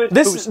injected into it.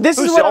 This is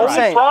what I'm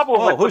saying. The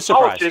problem with the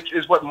politics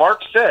is what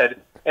Mark said,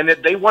 and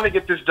that they want to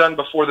get this done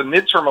before the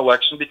midterm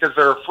election because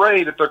they're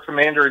afraid that their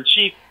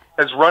commander-in-chief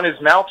has run his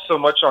mouth so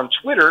much on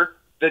Twitter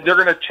that they're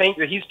going to tank,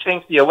 that he's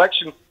tanked the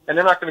election, and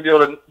they're not going to be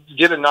able to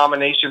get a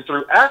nomination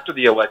through after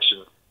the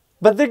election.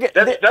 But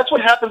that's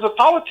what happens with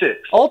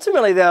politics.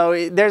 Ultimately,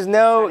 though, there's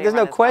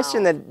no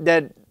question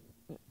that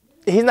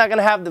he's not going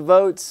to have the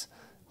votes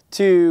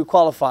to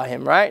qualify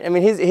him, right? I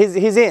mean,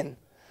 he's in.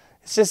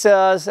 It's just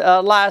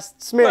a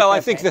last smear. Well, campaign.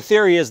 I think the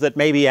theory is that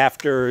maybe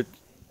after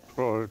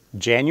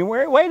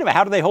January. Wait a minute,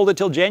 how do they hold it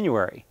till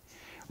January?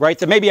 Right,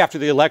 that maybe after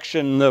the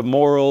election, the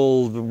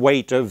moral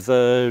weight of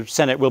the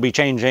Senate will be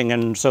changing,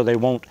 and so they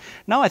won't.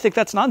 No, I think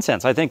that's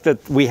nonsense. I think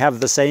that we have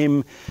the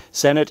same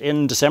Senate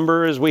in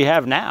December as we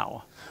have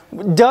now.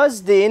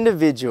 Does the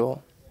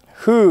individual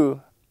who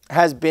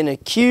has been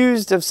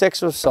accused of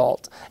sexual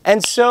assault,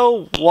 and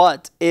so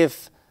what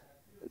if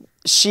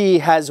she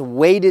has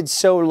waited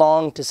so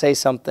long to say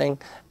something,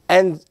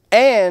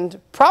 and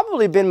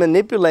probably been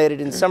manipulated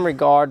in some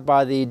regard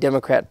by the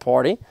Democrat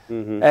Party,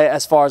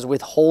 as far as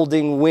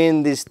withholding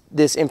when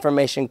this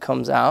information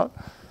comes out,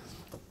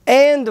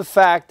 and the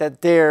fact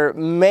that there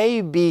may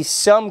be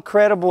some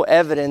credible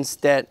evidence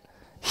that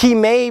he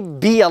may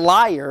be a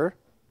liar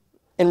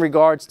in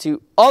regards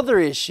to other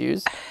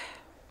issues,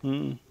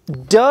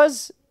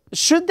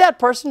 should that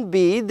person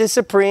be the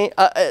Supreme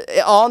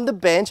on the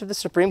bench of the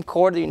Supreme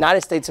Court of the United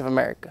States of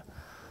America?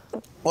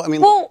 Well, I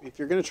mean, look, if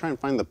you're going to try and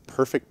find the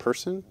perfect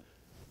person,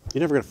 you're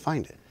never going to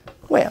find it.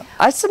 Well,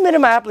 I submitted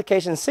my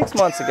application 6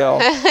 months ago.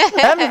 I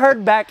haven't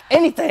heard back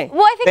anything.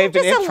 Well, I think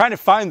they've been trying to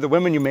find the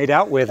women you made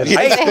out with in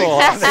high school.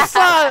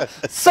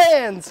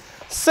 Sans.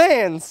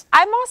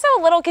 I'm also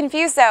a little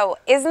confused, though.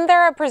 Isn't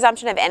there a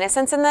presumption of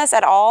innocence in this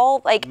at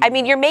all? Like, I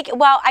mean, you're making,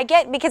 well, I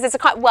get, because it's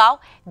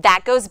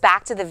that goes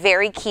back to the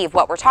very key of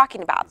what we're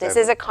talking about. This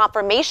is a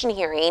confirmation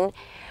hearing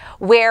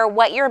where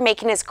what you're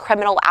making is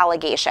criminal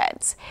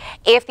allegations.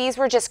 If these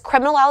were just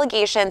criminal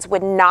allegations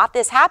with not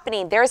this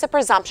happening, there's a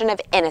presumption of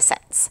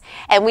innocence.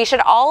 And we should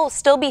all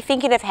still be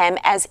thinking of him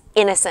as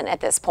innocent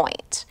at this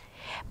point.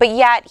 But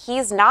yet,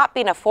 he's not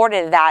being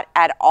afforded that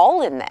at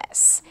all in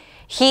this.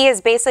 He is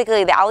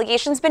basically, the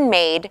allegation's been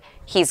made,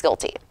 he's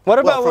guilty. What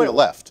about from the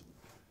left?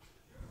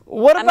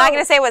 I'm not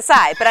going to say what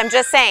side, but I'm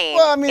just saying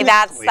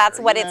that's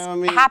what it's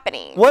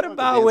happening. What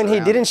about when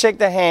he didn't shake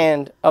the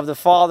hand of the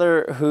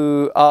father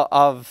who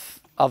of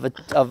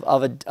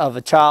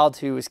a child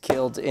who was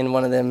killed in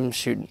one of them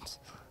shootings?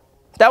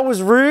 That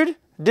was rude,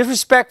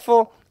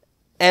 disrespectful,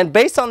 and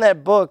based on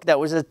that book, that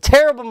was a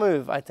terrible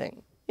move, I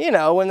think. You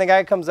know, when the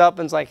guy comes up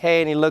and is like,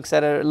 "Hey," and he looks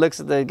at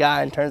the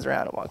guy and turns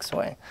around and walks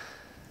away.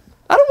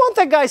 I don't want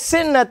that guy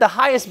sitting at the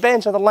highest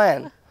bench of the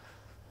land.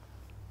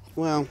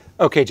 Well,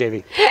 okay,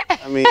 JV.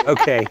 I mean,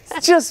 okay.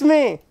 It's just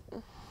me.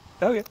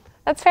 Okay.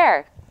 That's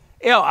fair.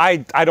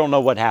 I don't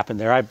know what happened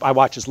there. I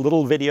watch as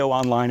little video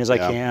online as I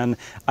can.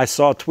 I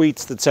saw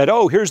tweets that said,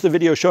 oh, here's the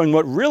video showing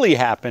what really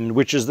happened,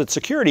 which is that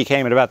security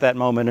came at about that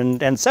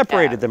moment and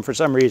separated them for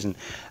some reason.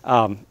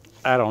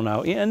 I don't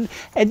know. And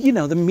you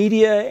know, the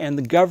media and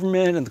the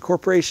government and the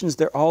corporations,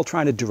 they're all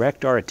trying to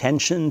direct our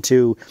attention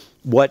to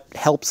what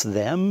helps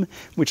them,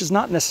 which is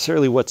not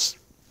necessarily what's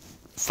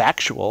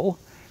factual.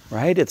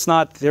 Right?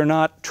 They're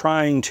not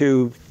trying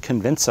to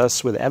convince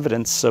us with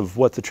evidence of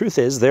what the truth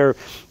is. They're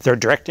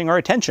directing our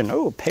attention.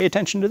 Oh, pay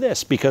attention to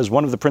this, because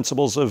one of the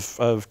principles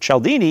of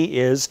Cialdini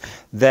is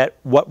that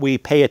what we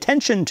pay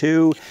attention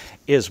to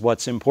is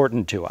what's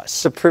important to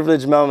us. The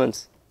privileged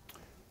moments.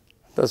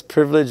 Those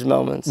privileged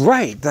moments.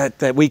 Right, that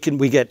they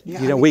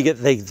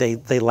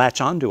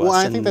latch onto us. Well,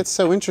 I think that's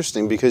so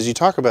interesting, because you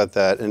talk about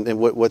that, and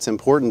what's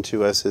important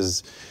to us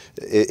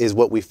is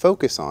what we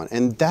focus on,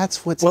 and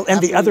that's what's happening.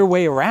 And the other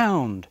way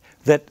around.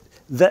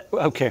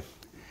 Okay.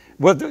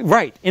 Well,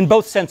 right, in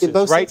both senses. In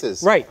both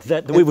senses. Right,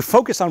 that we would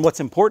focus on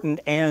what's important,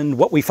 and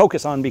what we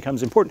focus on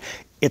becomes important.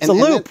 It's a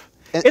loop.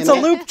 It's a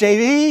loop,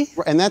 JV.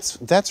 And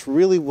that's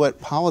really what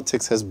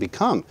politics has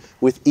become,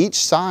 with each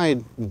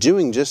side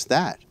doing just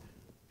that.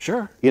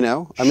 Sure. You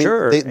know, I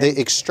mean, they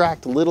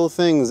extract little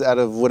things out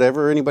of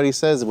whatever anybody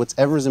says,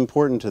 whatever's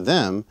important to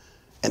them,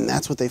 and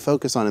that's what they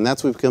focus on, and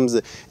that's what becomes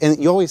the. And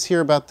you always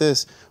hear about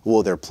this.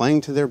 Well, they're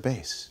playing to their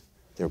base.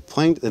 They're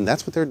playing, and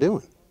that's what they're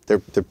doing. They're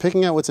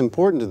picking out what's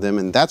important to them,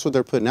 and that's what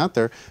they're putting out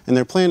there, and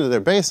they're playing to their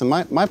base. And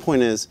my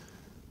point is,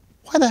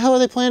 why the hell are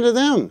they playing to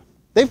them?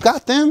 They've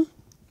got them.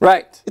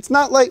 Right. It's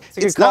not like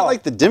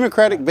the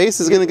Democratic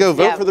base is going to go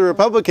vote for the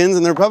Republicans,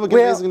 and the Republican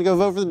base is going to go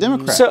vote for the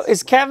Democrats. So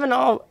is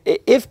Kavanaugh?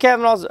 If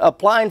Kavanaugh's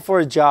applying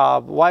for a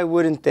job, why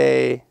wouldn't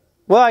they?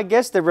 Well, I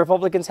guess the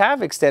Republicans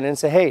have extended and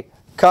say, "Hey,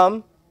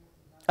 come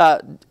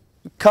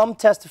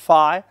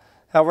testify.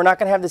 We're not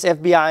going to have this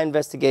FBI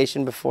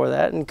investigation before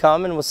that, and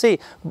come and we'll see."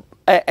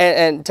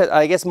 And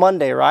I guess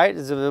Monday, right?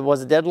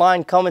 Was a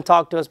deadline. Come and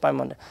talk to us by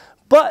Monday.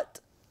 But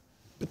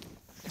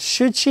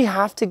should she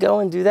have to go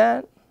and do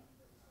that?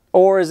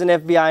 Or is an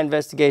FBI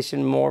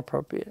investigation more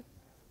appropriate?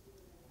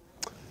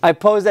 I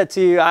pose that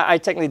to you. I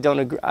technically don't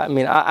agree. I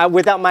mean,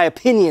 without my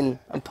opinion,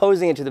 I'm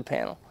posing it to the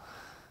panel.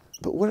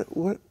 But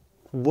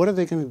what are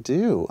they going to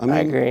do? I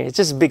agree. It's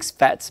just a big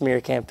fat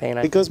smear campaign.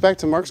 It goes back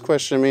to Mark's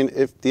question. I mean,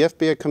 if the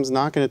FBI comes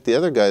knocking at the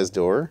other guy's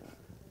door,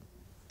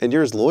 and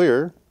you're his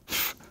lawyer,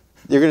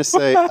 you're going to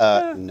say,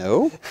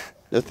 no,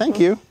 thank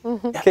you.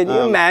 Can you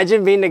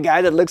imagine being the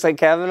guy that looks like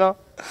Kavanaugh?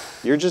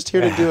 You're just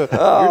here to do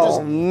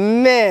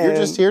man. You're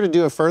just here to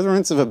do a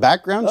furtherance of a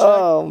background check?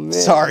 Oh, man.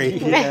 Sorry.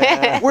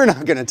 We're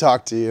not going to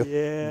talk to you.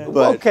 Yeah.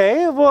 But,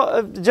 okay.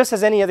 Well, just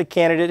as any other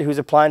candidate who's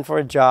applying for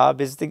a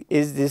job, if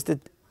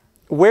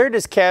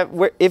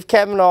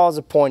Kavanaugh is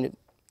appointed,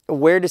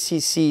 where does he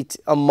seat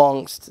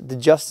amongst the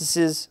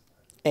justices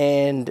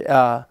and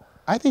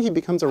I think he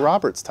becomes a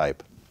Roberts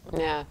type.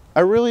 Yeah. I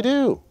really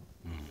do.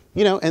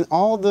 You know, and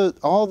all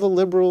the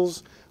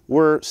liberals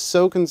were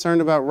so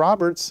concerned about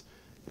Roberts,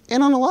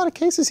 and on a lot of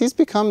cases, he's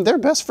become their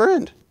best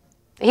friend.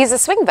 He's a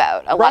swing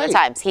vote a lot of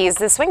times. He's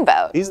the swing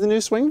vote. He's the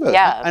new swing vote.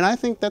 Yeah. And I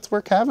think that's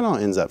where Kavanaugh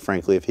ends up,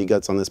 frankly, if he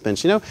gets on this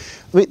bench. You know,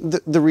 I mean,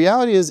 the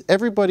reality is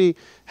everybody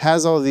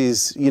has all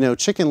these, you know,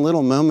 Chicken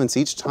Little moments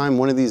each time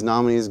one of these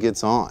nominees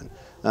gets on.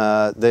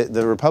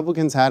 The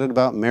Republicans had it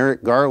about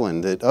Merrick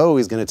Garland, that, oh,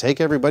 he's going to take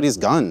everybody's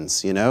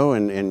guns, you know,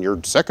 and your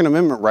Second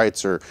Amendment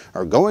rights are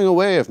going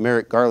away if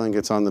Merrick Garland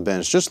gets on the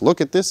bench. Just look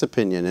at this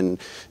opinion.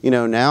 And, you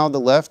know, now the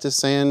left is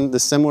saying the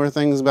similar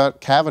things about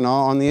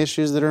Kavanaugh on the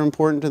issues that are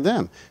important to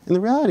them. And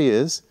the reality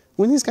is,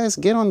 when these guys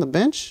get on the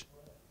bench,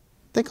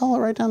 they call it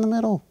right down the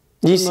middle.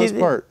 You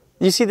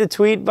see the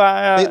tweet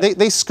by...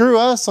 They screw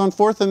us on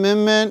Fourth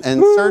Amendment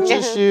and search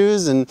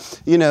issues and,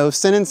 you know,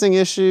 sentencing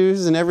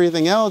issues and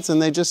everything else,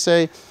 and they just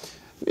say,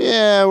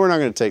 yeah, we're not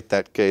going to take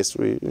that case.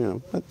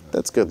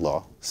 That's good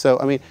law. So,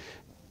 I mean,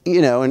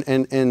 you know,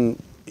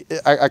 and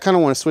I kind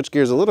of want to switch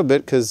gears a little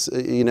bit because,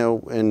 you know,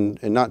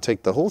 and not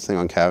take the whole thing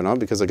on Kavanaugh,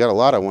 because I got a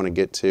lot I want to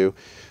get to.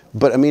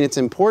 But, I mean, it's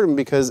important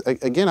because,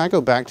 again, I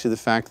go back to the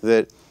fact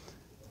that,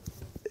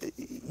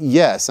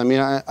 yes, I mean,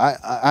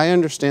 I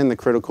understand the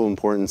critical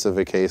importance of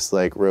a case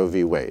like Roe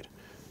v. Wade.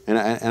 And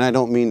I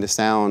don't mean to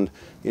sound,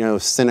 you know,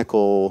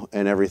 cynical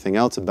and everything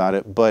else about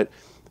it, but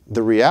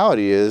the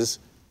reality is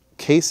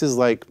cases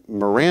like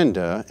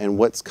Miranda and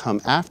what's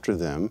come after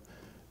them,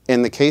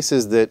 and the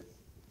cases that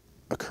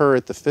occur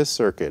at the Fifth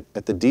Circuit,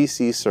 at the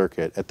D.C.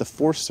 Circuit, at the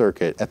Fourth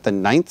Circuit, at the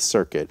Ninth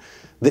Circuit,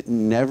 that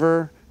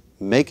never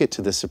make it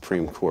to the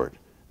Supreme Court,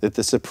 that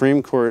the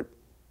Supreme Court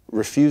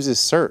refuses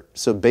cert.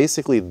 So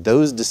basically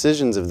those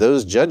decisions of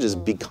those judges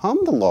become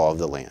the law of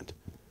the land.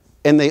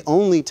 And they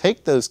only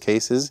take those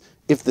cases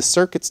if the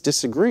circuits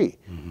disagree.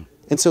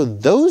 And so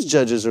those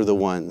judges are the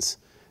ones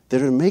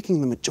that are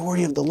making the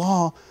majority of the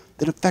law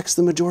that affects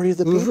the majority of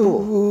the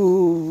people.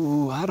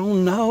 Ooh, I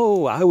don't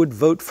know. I would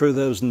vote for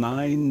those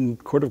 9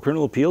 Court of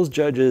Criminal Appeals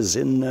judges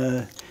in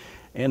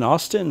in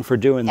Austin for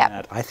doing Yep.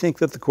 that. I think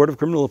that the Court of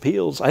Criminal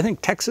Appeals, I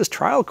think Texas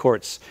trial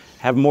courts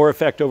have more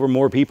effect over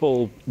more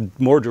people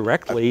more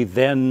directly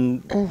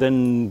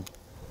than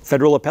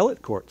federal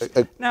appellate courts.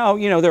 Now,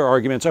 you know, there are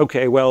arguments,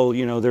 okay, well,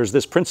 you know, there's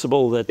this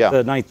principle that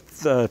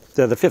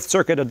the Fifth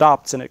Circuit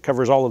adopts and it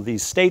covers all of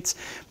these states,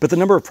 but the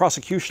number of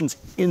prosecutions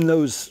in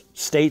those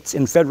states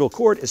in federal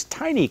court is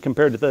tiny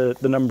compared to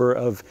the number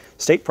of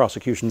state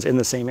prosecutions in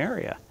the same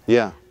area.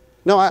 Yeah.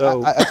 No,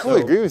 I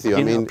totally agree with you.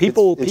 I mean,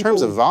 in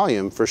terms of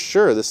volume, for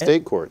sure, the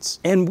state courts.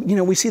 And, you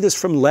know, we see this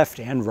from left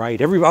and right.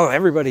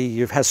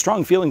 Everybody has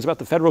strong feelings about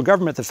the federal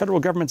government. The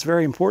federal government's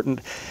very important.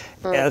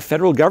 The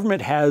federal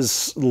government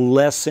has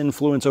less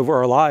influence over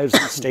our lives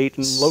than state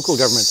and local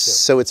governments do.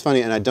 So it's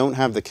funny, and I don't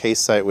have the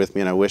case site with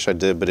me, and I wish I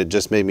did, but it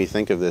just made me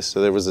think of this.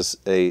 So there was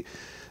a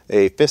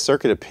Fifth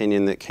Circuit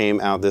opinion that came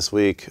out this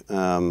week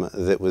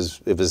it was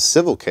a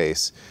civil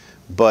case,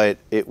 but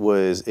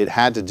it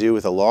had to do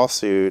with a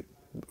lawsuit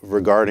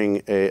regarding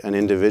an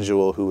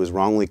individual who was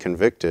wrongly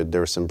convicted.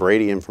 There was some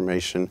Brady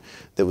information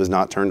that was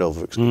not turned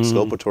over,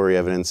 exculpatory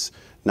evidence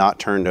not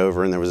turned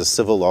over, and there was a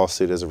civil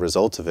lawsuit as a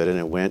result of it, and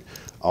it went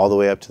all the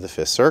way up to the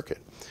Fifth Circuit.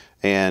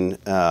 And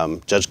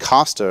Judge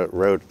Costa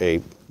wrote a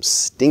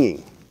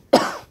stinging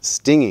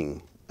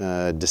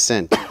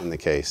dissent in the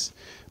case,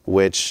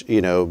 which,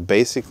 you know,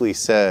 basically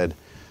said,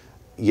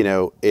 you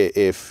know,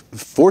 if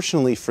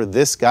fortunately for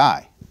this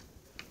guy,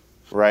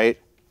 right,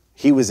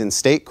 he was in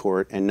state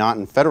court and not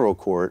in federal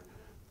court,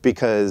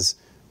 because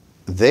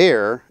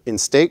there in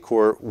state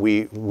court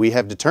we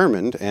have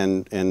determined,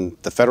 and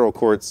the federal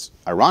courts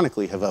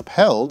ironically have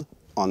upheld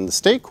on the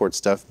state court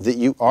stuff, that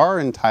you are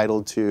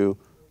entitled to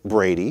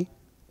Brady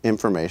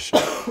information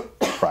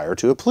prior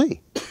to a plea.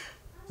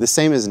 The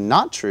same is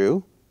not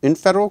true in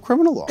federal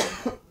criminal law.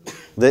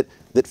 That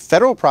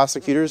federal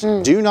prosecutors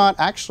do not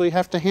actually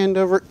have to hand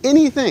over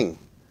anything,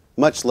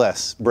 much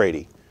less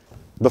Brady,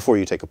 before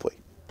you take a plea.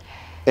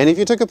 And if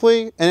you took a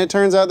plea and it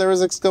turns out there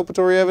was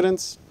exculpatory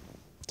evidence,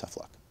 tough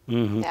luck.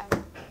 Yeah.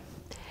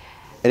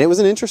 And it was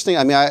an interesting,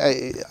 I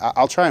mean,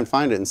 I'll try and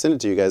find it and send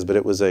it to you guys, but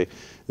it was a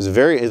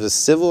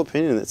civil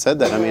opinion that said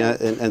that. I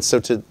mean, and so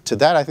to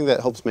that, I think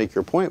that helps make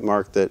your point,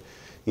 Mark, that,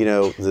 you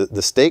know,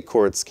 the state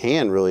courts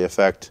can really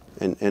affect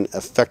and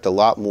affect a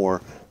lot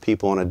more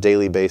people on a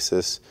daily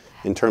basis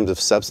in terms of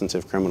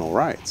substantive criminal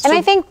rights. And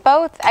I think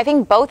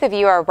both of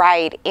you are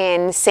right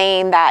in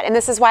saying that, and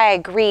this is why I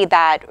agree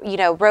that, you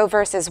know, Roe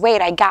versus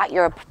Wade, I got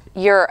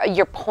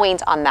your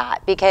point on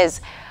that,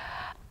 because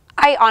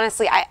I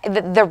honestly,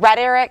 the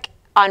rhetoric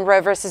on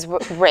Roe versus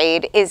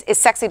Wade is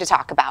sexy to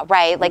talk about,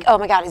 right? Like, oh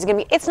my God,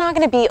 it's not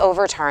gonna be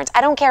overturned.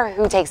 I don't care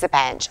who takes the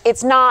bench.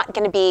 It's not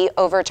gonna be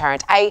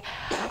overturned.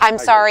 I'm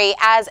sorry,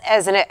 as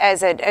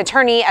an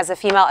attorney, as a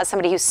female, as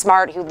somebody who's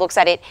smart, who looks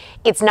at it,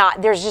 it's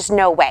not, there's just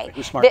no way.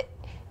 Who's smart?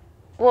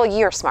 Well,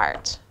 you're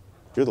smart.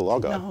 You're the law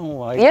guy.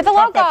 No, you're the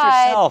law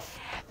guy. Yourself.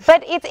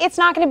 But it's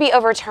not going to be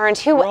overturned.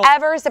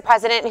 Whoever is the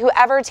president,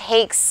 whoever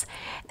takes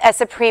a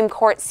Supreme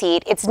Court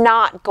seat, it's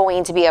not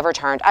going to be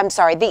overturned. I'm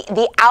sorry.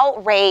 The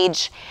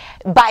outrage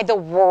by the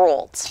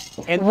world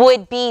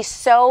would be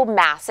so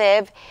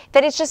massive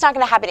that it's just not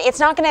going to happen. It's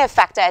not going to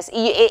affect us.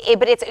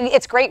 But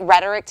it's great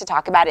rhetoric to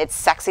talk about. It's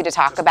sexy to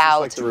talk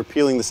about. Just like the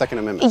repealing the Second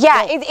Amendment.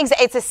 Yeah,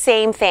 it's the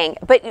same thing.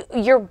 But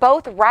you're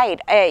both right.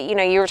 You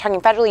know, you were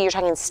talking federally, you're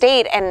talking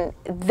state, and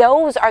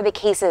those are the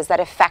cases that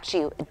affect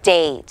you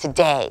day to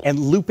day. And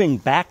looping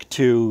back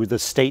to the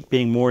state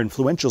being more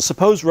influential,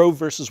 suppose Roe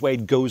versus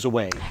Wade goes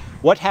away.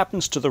 What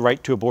happens to the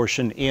right to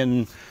abortion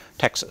in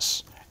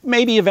Texas?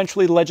 Maybe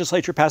eventually the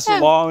legislature passes a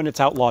law and it's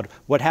outlawed.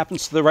 What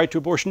happens to the right to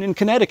abortion in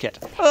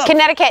Connecticut?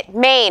 Connecticut,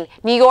 Maine,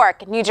 New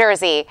York, New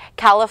Jersey,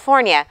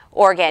 California,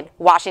 Oregon,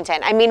 Washington.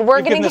 I mean,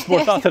 we're going to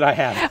more thought than I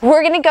had.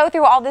 We're going to go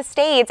through all the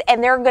states,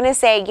 and they're going to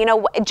say, you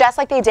know, just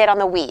like they did on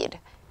the weed,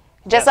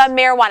 just on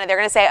marijuana, they're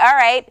going to say, all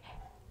right,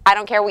 I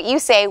don't care what you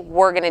say,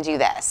 we're going to do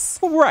this.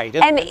 Well, right.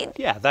 And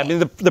yeah, I mean,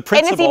 the principle.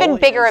 And it's even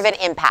bigger of an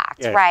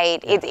impact,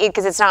 right?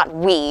 Because it's not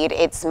weed,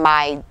 it's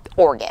my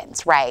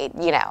organs, right?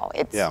 You know,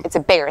 it's a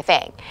bigger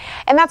thing.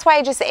 And that's why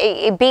just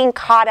being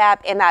caught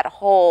up in that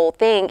whole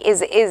thing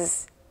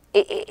it's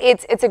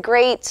a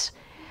great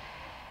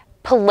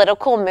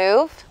political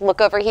move. Look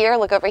over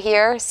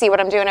here, see what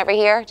I'm doing over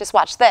here, just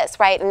watch this,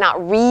 right? And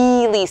not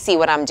really see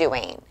what I'm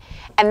doing.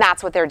 And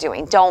that's what they're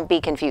doing. Don't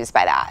be confused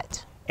by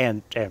that.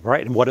 And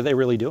right, and what are they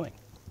really doing?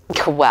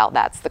 Well,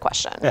 that's the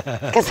question,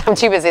 because I'm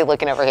too busy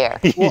looking over here.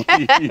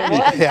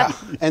 Yeah,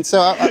 and so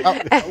I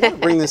want to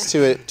bring this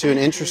to an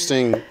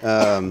interesting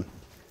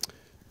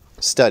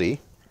study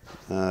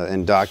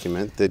and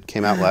document that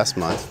came out last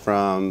month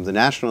from the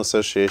National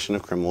Association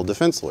of Criminal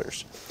Defense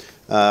Lawyers,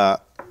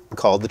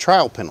 called the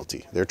Trial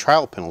Penalty, their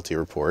Trial Penalty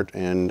Report,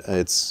 and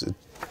its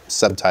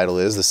subtitle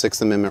is "The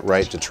Sixth Amendment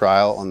Right to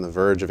Trial on the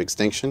Verge of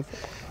Extinction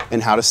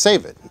and How to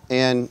Save It."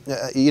 And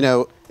you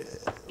know,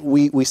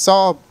 we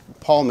saw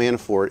Paul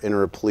Manafort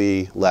enter a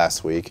plea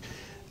last week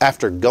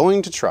after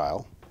going to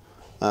trial,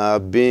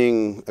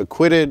 being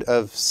acquitted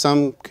of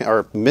some,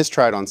 or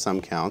mistried on some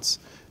counts,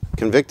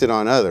 convicted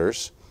on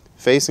others,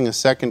 facing a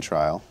second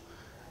trial,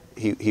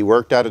 he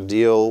worked out a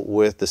deal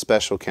with the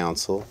special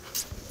counsel.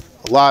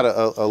 A lot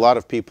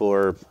of people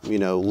are,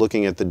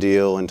 looking at the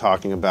deal and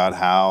talking about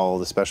how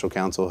the special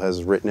counsel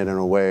has written it in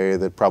a way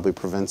that probably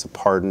prevents a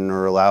pardon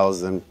or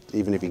allows them,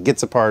 even if he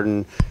gets a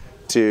pardon,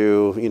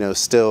 to,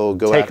 still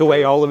go take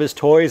away all of his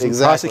toys and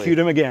Exactly. prosecute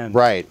him again.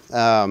 Right.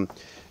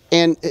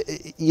 And,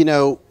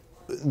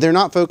 they're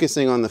not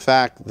focusing on the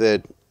fact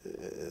that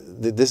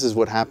this is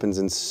what happens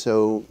in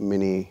so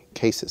many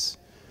cases,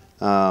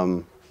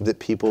 that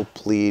people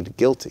plead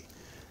guilty.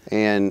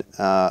 And,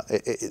 the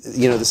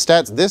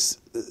stats,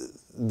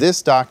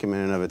 this document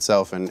in and of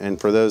itself,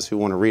 and for those who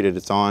want to read it,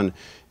 it's on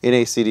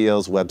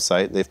NACDL's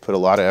website. They've put a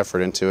lot of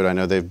effort into it. I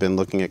know they've been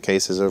looking at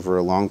cases over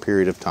a long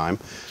period of time.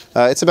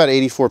 It's about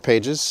 84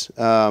 pages.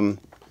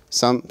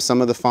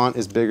 Some of the font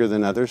is bigger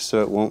than others,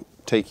 so it won't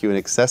take you an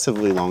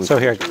excessively long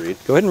time to read.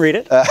 Go ahead and read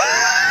it.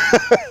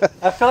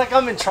 I feel like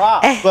I'm in trial.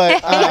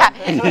 But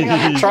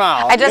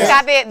Trial. I just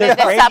got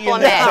the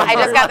supplement. I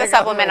just got the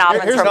supplement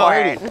office here's the report.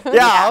 writing.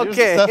 Yeah, Here's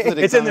the okay. stuff that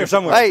It's in there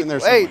somewhere. It's in there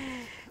somewhere.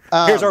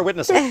 Here's our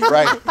witnesses.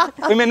 Right.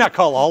 We may not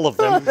call all of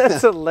them.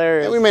 That's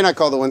hilarious. We may not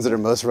call the ones that are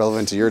most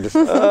relevant to your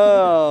defense.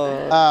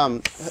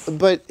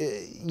 But,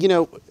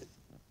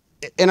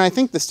 and I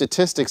think the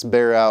statistics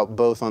bear out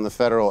both on the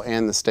federal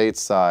and the state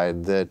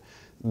side that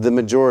the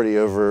majority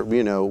over,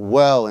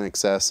 well in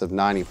excess of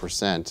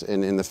 90%.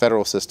 And in the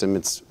federal system,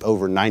 it's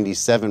over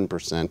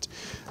 97%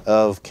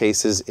 of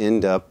cases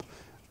end up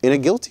in a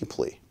guilty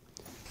plea.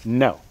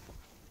 No.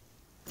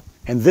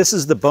 And this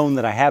is the bone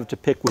that I have to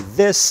pick with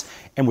this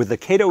and with the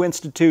Cato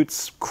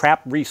Institute's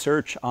crap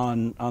research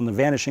on the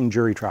vanishing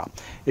jury trial.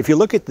 If you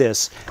look at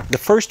this, the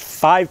first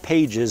 5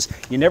 pages,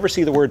 you never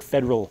see the word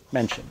federal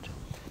mentioned.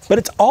 But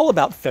it's all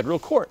about federal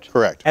court.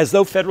 Correct. As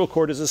though federal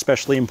court is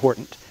especially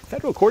important.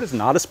 Federal court is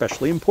not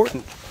especially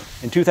important.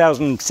 In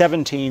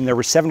 2017, there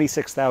were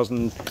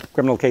 76,000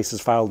 criminal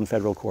cases filed in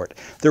federal court.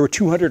 There were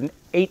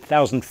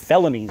 208,000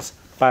 felonies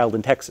filed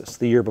in Texas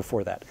the year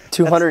before that.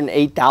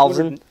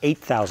 208,000?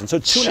 208,000, so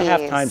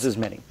 2.5 times as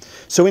many.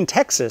 So in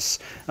Texas,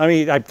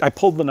 I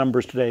pulled the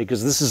numbers today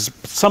because this is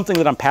something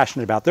that I'm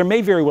passionate about. There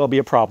may very well be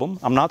a problem.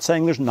 I'm not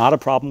saying there's not a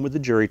problem with the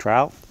jury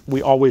trial.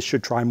 We always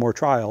should try more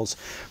trials.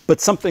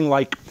 But something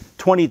like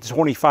 20 to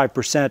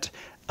 25%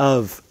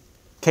 of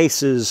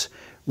cases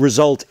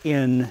result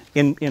in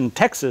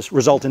Texas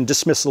result in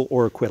dismissal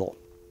or acquittal.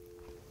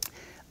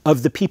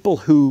 Of the people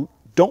who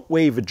don't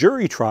waive a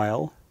jury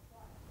trial,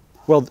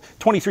 well,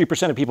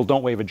 23% of people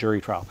don't waive a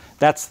jury trial.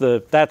 That's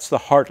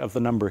the heart of the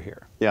number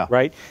here. Yeah.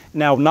 Right?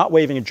 Now, not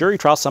waiving a jury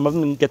trial, some of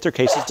them get their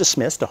cases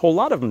dismissed. A whole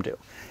lot of them do.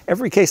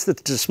 Every case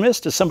that's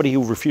dismissed is somebody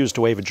who refused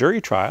to waive a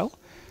jury trial,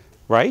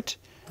 right?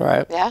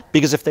 Right. Yeah.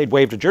 Because if they'd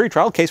waived a jury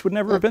trial, the case would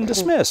never have been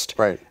dismissed.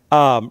 Right.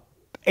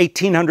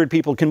 1,800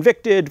 people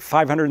convicted,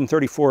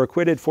 534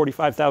 acquitted,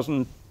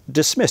 45,000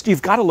 dismissed.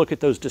 You've got to look at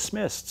those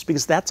dismissed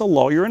because that's a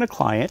lawyer and a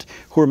client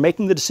who are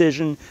making the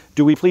decision: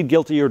 do we plead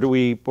guilty or do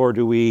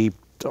we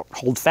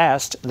hold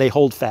fast? They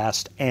hold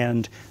fast,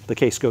 and the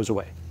case goes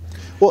away.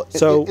 Well,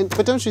 so,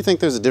 but don't you think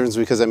there's a difference?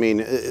 Because, on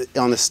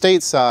the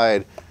state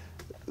side,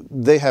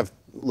 they have,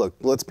 look,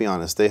 let's be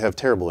honest, they have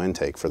terrible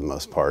intake for the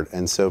most part.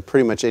 And so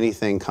pretty much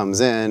anything comes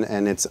in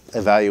and it's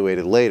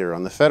evaluated later.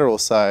 On the federal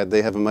side,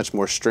 they have a much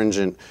more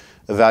stringent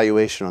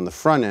evaluation on the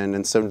front end.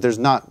 And so there's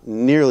not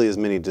nearly as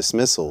many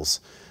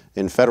dismissals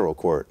in federal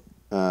court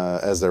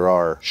as there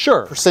are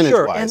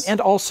percentage-wise.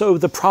 And also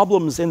the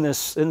problems in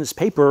this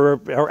paper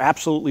are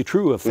absolutely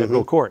true of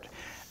federal court.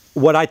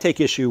 What I take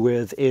issue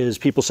with is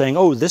people saying,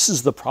 oh, this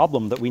is the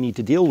problem that we need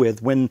to deal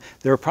with, when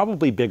there are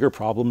probably bigger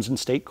problems in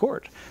state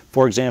court.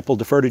 For example,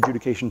 deferred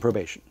adjudication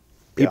probation.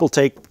 People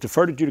take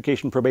deferred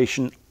adjudication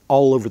probation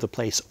all over the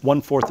place.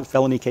 1/4 of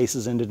felony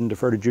cases ended in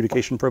deferred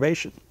adjudication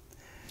probation.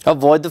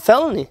 Avoid the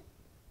felony.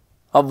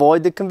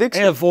 Avoid the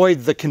conviction. And avoid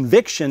the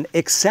conviction,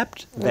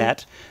 except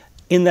that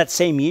in that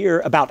same year,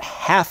 about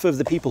half of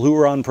the people who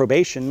were on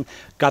probation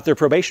got their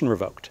probation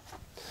revoked.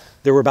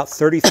 There were about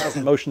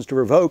 30,000 motions to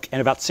revoke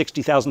and about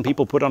 60,000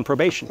 people put on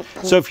probation.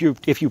 So if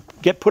you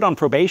get put on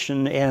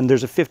probation and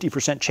there's a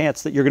 50%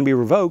 chance that you're going to be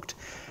revoked,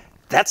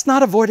 that's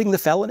not avoiding the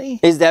felony.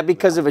 Is that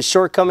because of a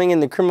shortcoming in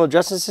the criminal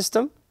justice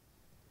system?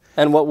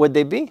 And what would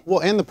they be?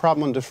 Well, and the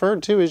problem on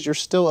deferred too is you're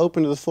still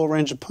open to the full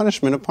range of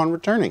punishment upon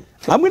returning.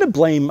 I'm going to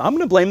blame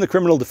the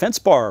criminal defense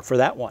bar for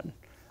that one.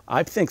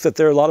 I think that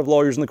there are a lot of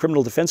lawyers in the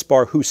criminal defense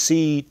bar who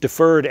see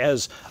deferred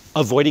as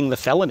avoiding the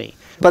felony.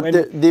 But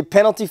the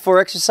penalty for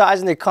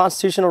exercising their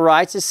constitutional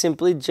rights is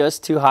simply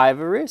just too high of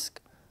a risk,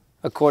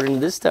 according to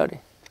this study.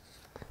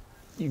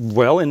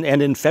 Well, and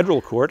in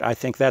federal court, I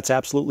think that's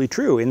absolutely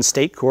true. In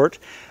state court,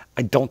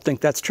 I don't think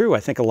that's true. I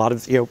think a lot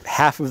of,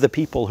 half of the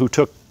people who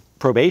took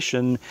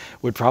probation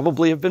would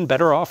probably have been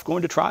better off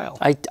going to trial.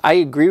 I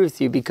agree with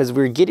you, because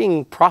we're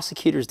getting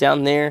prosecutors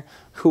down there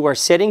who are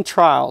setting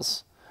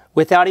trials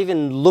without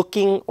even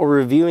looking or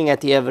reviewing at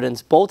the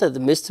evidence, both at the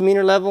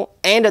misdemeanor level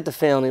and at the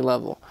felony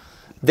level.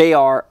 They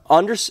are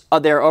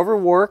they're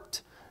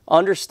overworked,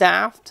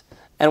 understaffed,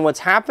 and what's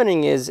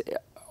happening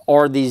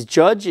are these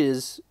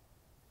judges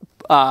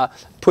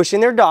pushing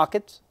their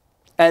dockets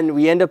and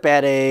we end up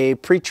at a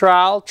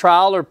pretrial,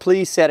 trial, or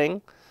plea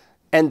setting,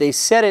 and they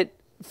set it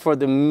for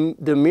the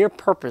mere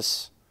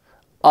purpose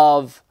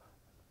of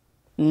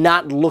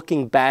not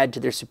looking bad to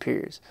their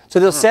superiors. So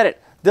they'll set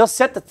it. They'll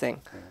set the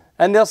thing,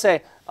 and they'll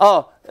say,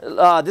 "Oh,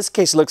 this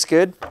case looks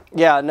good.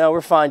 Yeah, no,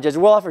 we're fine, Judge.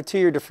 We'll offer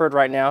 2-year deferred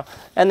right now."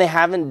 And they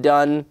haven't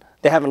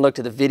looked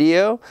at the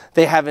video.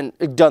 They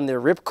haven't done their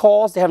rip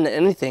calls. They haven't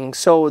done anything.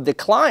 So the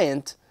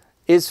client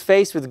is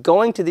faced with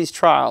going to these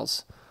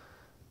trials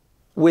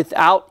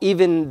without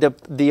even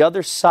the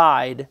other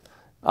side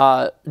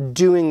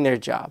doing their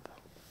job.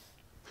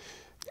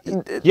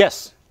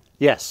 Yes.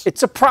 Yes.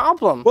 It's a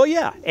problem. Well,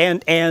 yeah.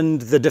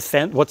 And the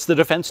defense, what's the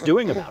defense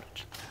doing about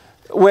it?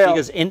 Well,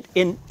 because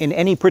in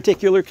any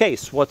particular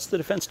case, what's the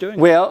defense doing?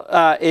 Well,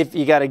 if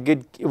you got a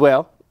good,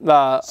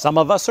 some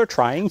of us are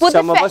trying. Well,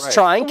 some of us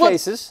trying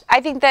cases. I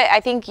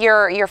think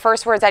your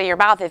first words out of your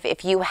mouth,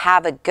 if you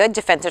have a good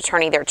defense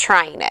attorney, they're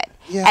trying it,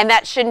 and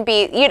that shouldn't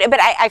be. But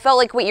I felt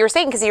like what you were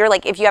saying, because you're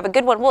like, if you have a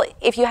good one, well,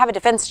 if you have a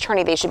defense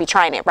attorney, they should be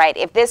trying it, right?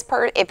 If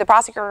the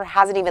prosecutor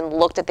hasn't even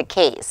looked at the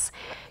case,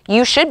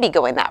 you should be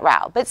going that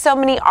route. But so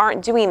many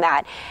aren't doing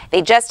that.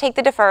 They just take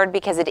the deferred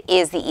because it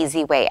is the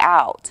easy way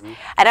out.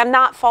 And I'm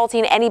not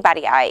faulting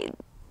anybody.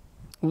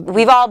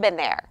 We've all been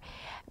there.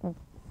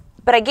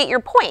 But I get your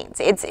point.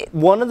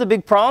 One of the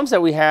big problems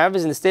that we have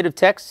is in the state of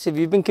Texas, if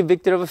you've been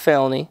convicted of a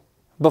felony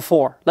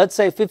before, let's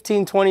say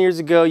 15, 20 years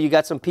ago, you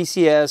got some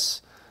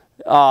PCS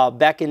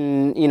back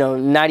in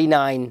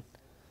 99,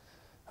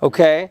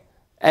 okay?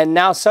 And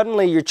now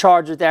suddenly you're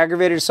charged with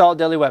aggravated assault,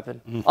 deadly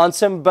weapon. On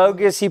some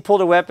bogus, he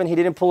pulled a weapon, he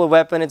didn't pull a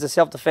weapon, it's a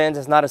self-defense,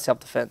 it's not a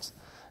self-defense.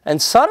 And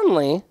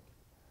suddenly,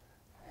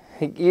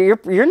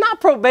 you're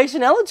not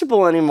probation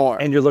eligible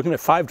anymore. And you're looking at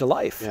 5 to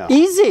life. Yeah.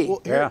 Easy.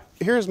 Well,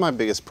 here's my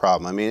biggest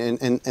problem. I mean,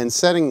 and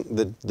setting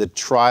the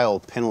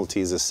trial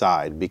penalties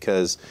aside,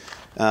 because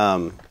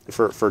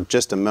for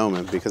just a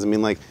moment, because I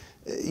mean, like,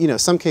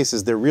 some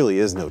cases there really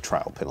is no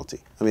trial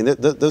penalty. I mean,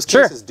 those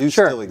cases do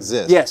still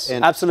exist. Yes,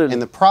 absolutely.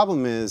 And the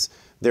problem is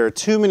there are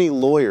too many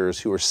lawyers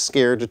who are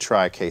scared to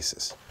try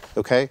cases.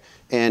 Okay,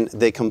 and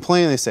they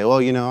complain. They say, "Well,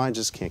 I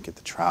just can't get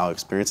the trial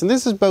experience." And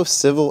this is both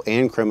civil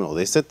and criminal.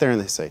 They sit there and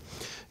they say,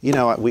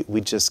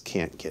 we just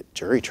can't get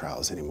jury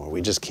trials anymore.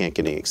 We just can't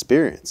get any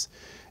experience."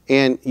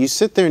 And you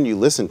sit there and you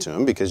listen to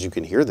them, because you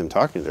can hear them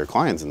talking to their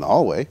clients in the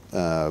hallway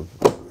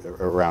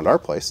around our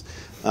place.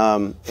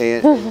 And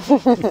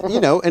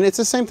it's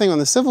the same thing on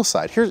the civil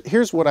side.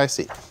 Here's what I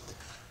see.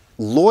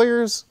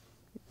 Lawyers,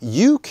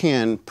 you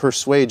can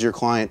persuade your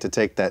client to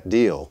take that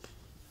deal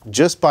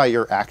just by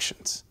your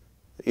actions.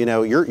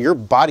 Your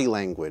body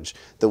language,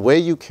 the way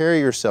you carry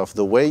yourself,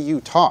 the way you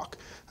talk.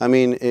 I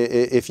mean,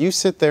 if you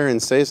sit there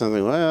and say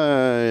something,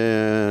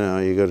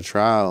 well, you go to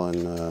trial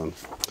and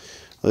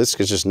this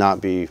could not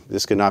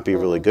be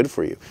really good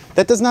for you.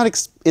 That does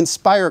not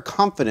inspire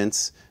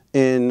confidence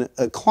in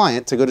a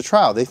client to go to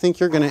trial. They think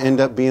you're going to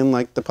end up being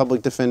like the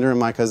public defender and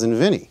My Cousin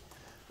Vinny,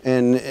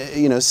 and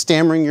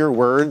stammering your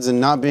words and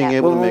not being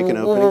able to make an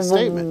opening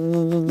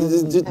statement.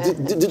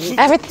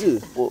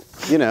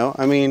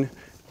 I mean.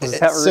 Was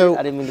that rude?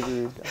 I didn't mean to be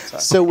rude. I'm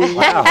sorry. So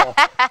wow,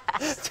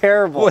 it's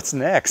terrible. What's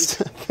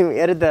next? Can we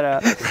edit that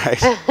out?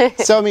 Right.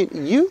 So I mean,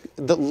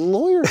 the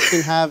lawyers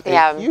can have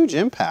a huge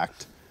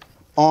impact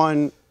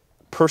on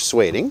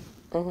persuading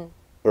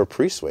or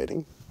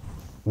persuading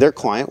their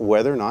client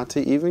whether or not to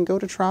even go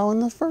to trial in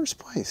the first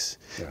place.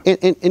 Yeah.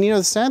 And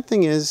the sad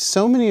thing is,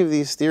 so many of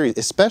these theories,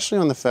 especially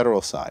on the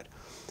federal side,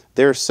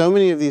 there are so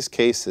many of these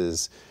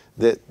cases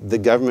that the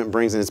government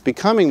brings in. It's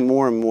becoming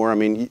more and more. I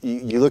mean,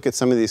 you look at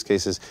some of these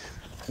cases.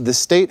 The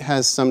state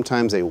has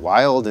sometimes a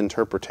wild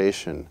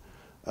interpretation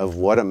of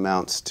what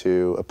amounts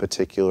to a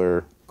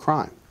particular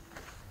crime.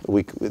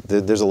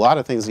 There's a lot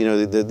of things,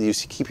 you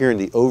keep hearing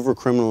the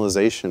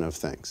over-criminalization of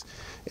things.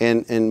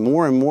 And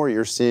more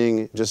you're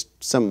seeing just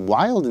some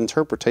wild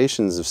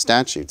interpretations of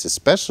statutes,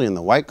 especially in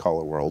the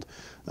white-collar world,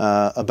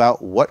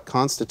 about what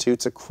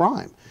constitutes a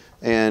crime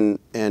and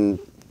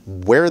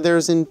where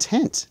there's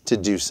intent to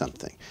do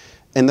something.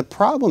 And the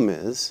problem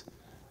is,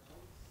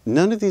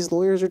 none of these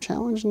lawyers are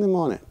challenging them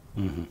on it.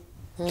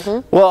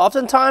 Well,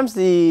 oftentimes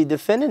the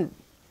defendant,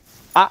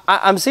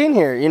 I'm seeing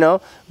here,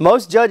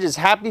 most judges,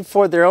 happy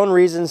for their own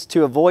reasons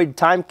to avoid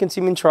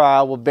time-consuming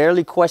trial, will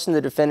barely question the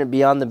defendant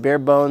beyond the bare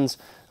bones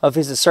of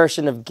his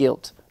assertion of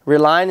guilt,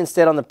 relying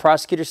instead on the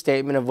prosecutor's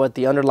statement of what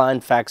the underlying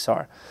facts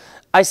are.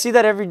 I see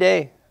that every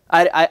day.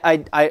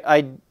 I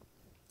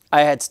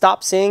had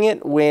stopped seeing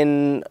it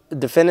when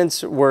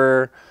defendants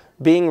were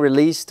being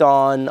released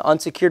on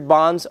unsecured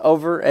bonds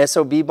over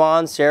SOB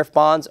bonds, sheriff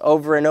bonds,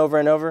 over and over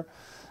and over.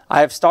 I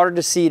have started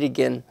to see it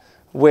again,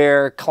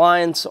 where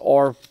clients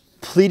are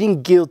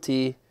pleading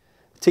guilty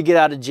to get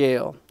out of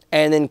jail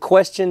and then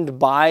questioned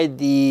by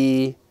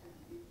the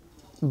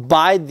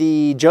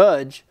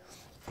judge.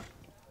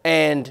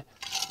 And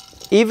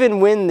even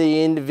when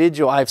the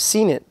individual, I've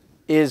seen it,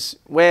 is,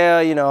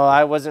 well,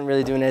 I wasn't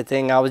really doing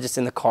anything, I was just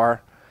in the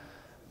car.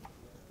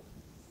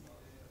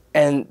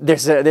 And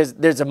there's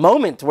a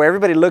moment where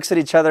everybody looks at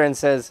each other and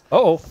says,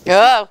 Oh.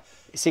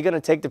 Is he going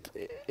to take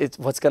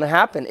what's going to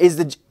happen?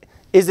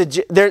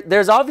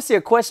 There's obviously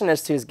a question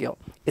as to his guilt.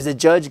 Is the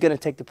judge going to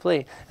take the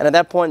plea? And at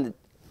that point,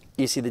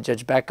 you see the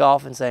judge back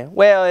off and say,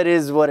 well, it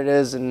is what it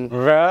is. And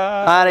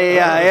how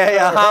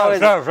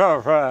is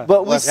it?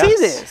 But we see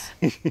this.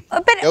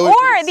 But,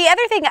 or the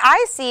other thing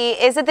I see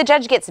is that the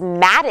judge gets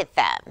mad at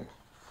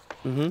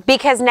them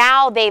because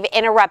now they've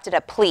interrupted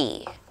a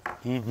plea.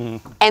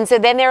 And so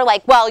then they're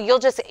like, well, you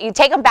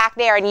take him back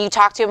there and you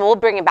talk to him and we'll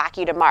bring him back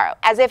to you tomorrow.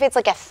 As if it's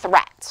like a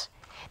threat.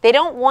 They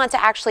don't want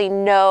to actually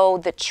know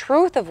the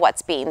truth of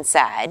what's being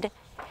said.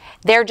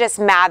 They're just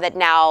mad that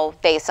now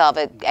they still have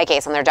a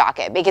case on their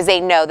docket because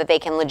they know that they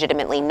can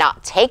legitimately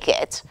not take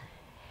it.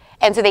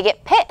 And so they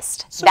get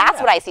pissed. So that's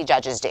what I see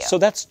judges do. So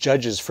that's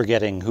judges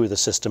forgetting who the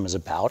system is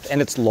about,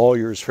 and it's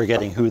lawyers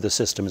forgetting who the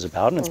system is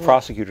about, and it's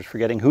prosecutors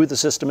forgetting who the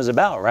system is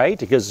about, right?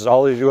 Because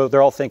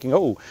they're all thinking,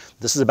 oh,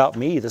 this is about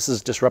me, this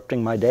is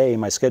disrupting my day,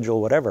 my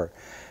schedule, whatever.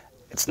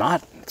 It's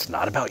not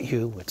about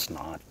you, it's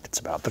not. It's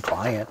about the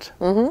client.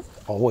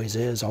 Always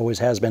is, always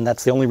has been.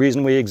 That's the only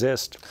reason we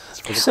exist.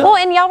 Well,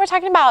 and y'all were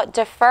talking about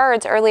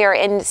deferreds earlier,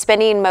 and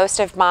spending most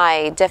of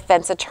my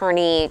defense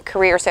attorney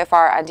career so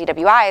far on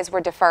DWIs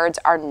where deferreds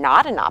are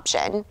not an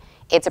option.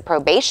 It's a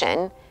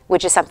probation,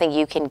 which is something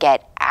you can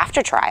get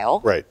after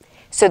trial. Right.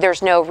 So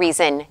there's no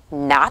reason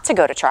not to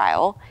go to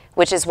trial,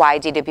 which is why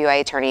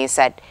DWI attorneys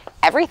said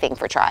everything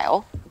for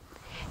trial,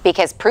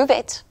 because prove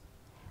it.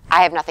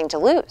 I have nothing to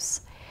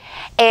lose.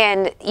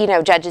 And, you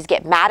know, judges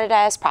get mad at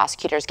us,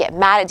 prosecutors get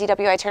mad at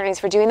DWI attorneys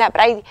for doing that,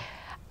 but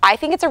I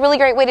think it's a really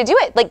great way to do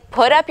it. Like,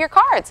 put up your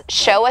cards,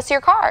 show us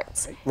your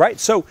cards. Right.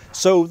 So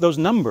those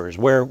numbers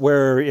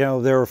where you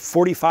know there are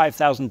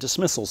 45,000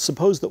 dismissals.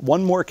 Suppose that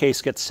one more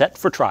case gets set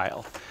for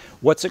trial.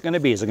 What's it going to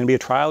be? Is it going to be a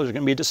trial? Or is it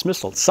going to be a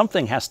dismissal?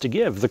 Something has to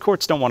give. The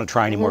courts don't want to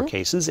try any more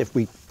cases. If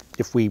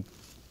we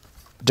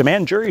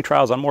demand jury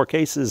trials on more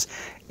cases,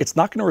 it's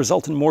not going to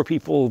result in more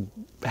people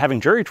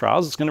having jury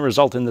trials. It's going to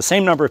result in the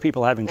same number of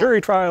people having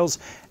jury trials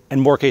and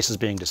more cases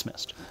being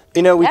dismissed.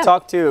 You know, we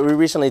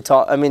recently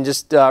talked, I mean,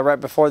 just right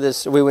before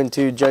this, we went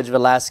to Judge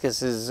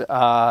Velasquez's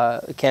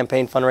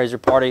campaign fundraiser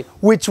party,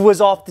 which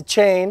was off the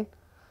chain.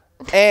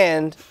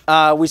 And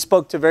we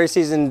spoke to a very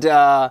seasoned,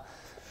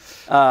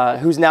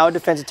 who's now a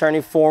defense attorney,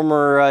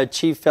 former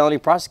chief felony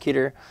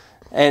prosecutor.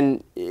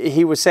 And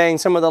he was saying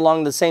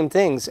along the same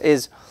things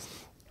is,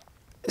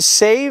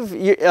 save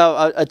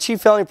a chief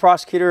felony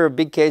prosecutor, a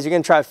big case, you're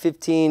going to try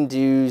 15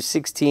 to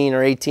 16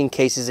 or 18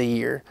 cases a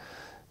year.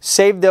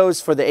 Save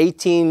those for the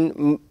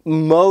 18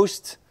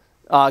 most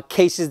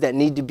cases that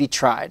need to be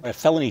tried. A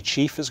felony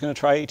chief is going to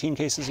try 18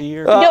 cases a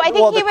year? No, I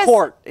think the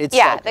court.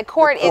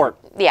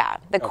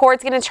 The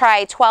court's going to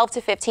try 12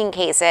 to 15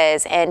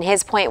 cases, and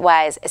his point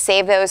was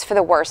save those for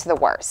the worst of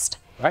the worst.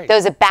 Right.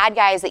 Those are bad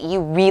guys that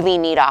you really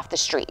need off the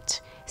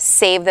street.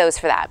 Save those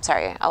for that.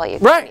 Sorry, I'll let you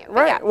continue.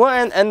 Right. Yeah.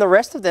 Well, and the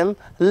rest of them,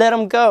 let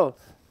them go.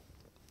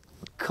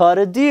 Cut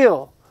a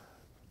deal,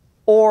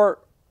 or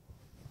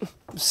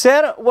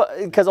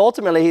because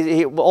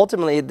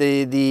ultimately,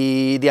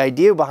 the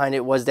idea behind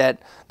it was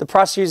that the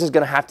prosecution is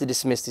going to have to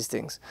dismiss these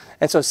things,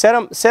 and so set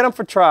them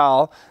for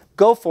trial.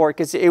 Go for it,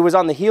 because it was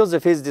on the heels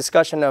of his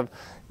discussion of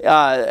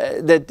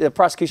that the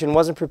prosecution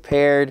wasn't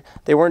prepared.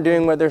 They weren't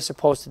doing what they're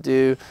supposed to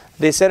do.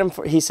 He set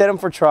them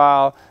for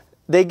trial.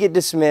 They get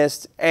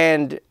dismissed,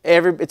 and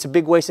it's a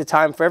big waste of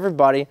time for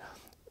everybody.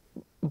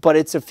 But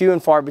it's a few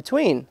and far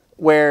between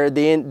where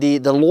the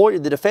lawyer,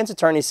 the defense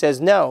attorney, says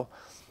no.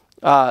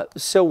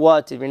 So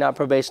what if you're not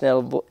probation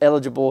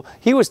eligible?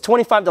 He was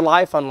 25 to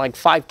life on like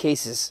 5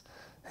 cases,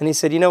 and he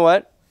said, you know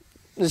what?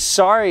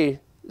 Sorry,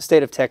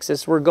 state of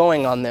Texas, we're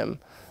going on them.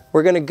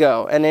 We're gonna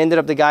go. And ended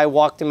up the guy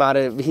walked the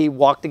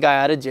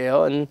guy out of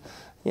jail, and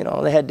you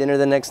know they had dinner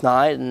the next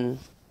night and.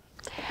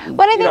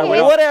 But I think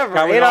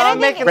whatever, you know, I'm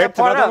making that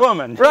part up.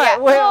 Woman. Right,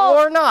 yeah.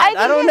 or not.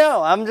 I don't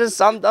know.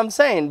 I'm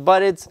saying,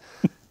 but it's.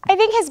 I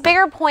think his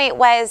bigger point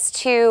was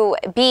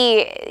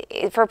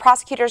for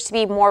prosecutors to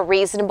be more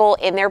reasonable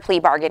in their plea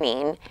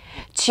bargaining,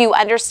 to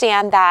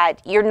understand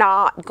that you're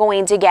not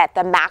going to get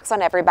the max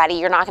on everybody.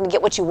 You're not going to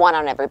get what you want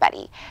on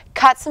everybody.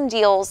 Cut some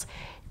deals,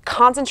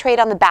 concentrate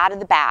on the bad of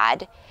the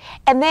bad.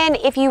 And then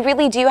if you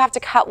really do have to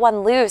cut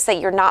one loose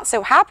that you're not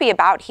so happy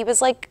about, he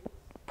was like,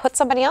 put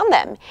somebody on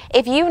them.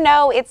 If you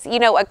know it's, you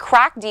know, a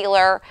crack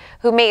dealer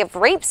who may have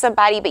raped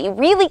somebody, but you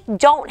really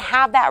don't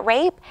have that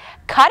rape,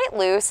 cut it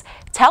loose,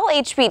 tell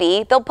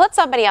HPD, they'll put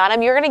somebody on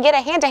them, you're going to get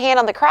a hand-to-hand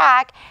on the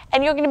crack,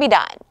 and you're going to be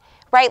done.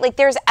 Right? Like,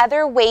 there's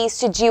other ways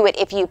to do it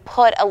if you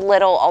put a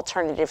little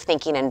alternative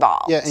thinking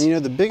involved. Yeah, and you know,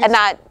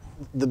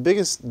 the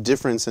biggest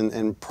difference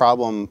and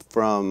problem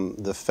from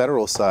the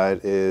federal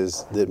side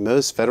is that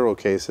most federal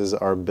cases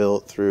are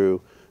built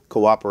through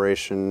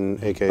cooperation,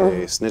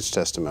 aka snitch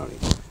testimony.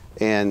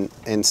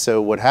 And so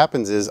what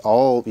happens is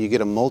you get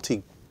a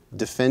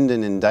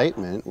multi-defendant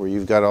indictment where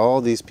you've got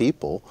all these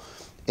people,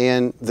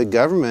 and the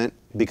government,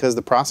 because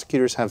the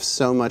prosecutors have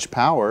so much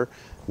power,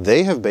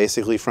 they have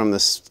basically from the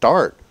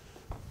start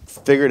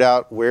figured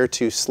out where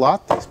to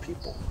slot these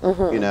people,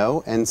 you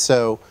know? And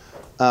so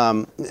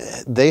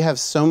They have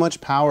so much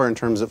power in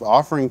terms of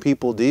offering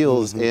people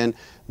deals, and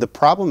the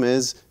problem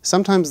is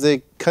sometimes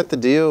they cut the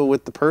deal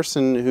with the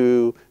person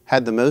who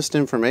had the most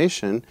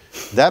information.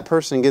 That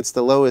person gets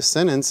the lowest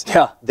sentence.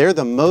 Yeah. They're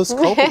the most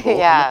culpable,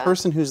 Yeah. and the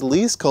person who's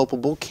least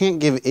culpable can't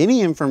give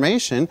any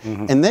information,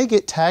 and they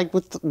get tagged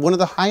with one of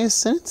the highest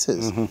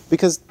sentences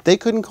because they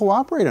couldn't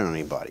cooperate on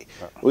anybody.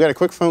 We got a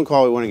quick phone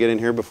call we want to get in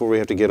here before we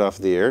have to get off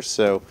the air.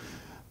 So,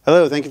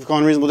 hello, thank you for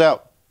calling Reasonable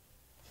Doubt.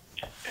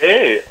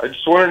 Hey, I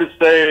just wanted to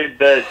say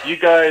that you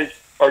guys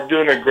are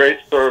doing a great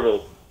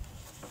service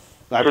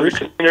I for the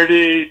appreciate it.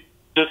 community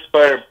just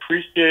by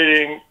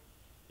appreciating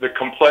the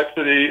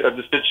complexity of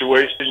the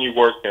situation you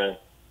work in.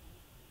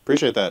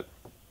 Appreciate that.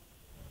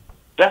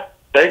 Yeah,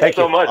 thank you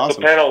so much.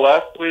 Awesome. The panel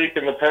last week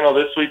and the panel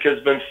this week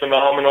has been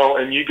phenomenal,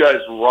 and you guys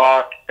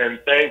rock, and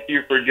thank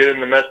you for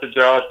getting the message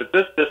out that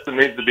this system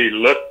needs to be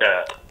looked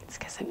at. It's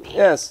 'cause of me.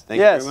 Yes. Thank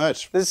you very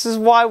much. This is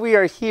why we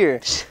are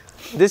here.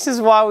 This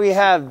is why we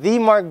have the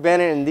Mark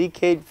Bennett and the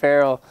Kate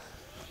Ferrell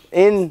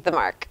in The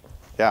mark.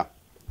 Yeah.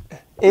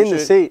 the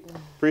seat.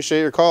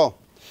 Appreciate your call.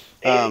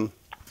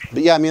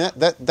 But yeah, I mean,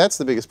 that's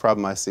the biggest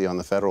problem I see on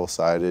the federal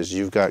side is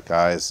you've got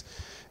guys,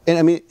 and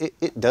I mean,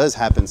 it does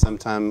happen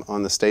sometime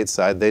on the state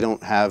side. They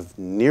don't have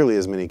nearly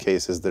as many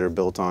cases that are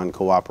built on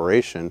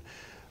cooperation,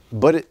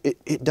 but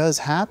it does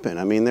happen.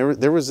 I mean,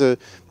 there was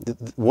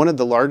one of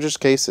the largest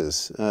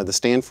cases, the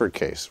Stanford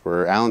case,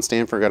 where Alan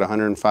Stanford got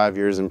 105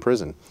 years in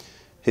prison.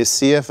 His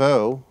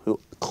CFO, who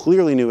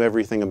clearly knew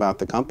everything about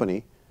the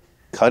company,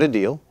 cut a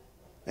deal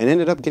and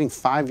ended up getting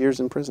 5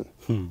 years in prison.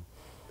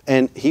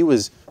 And he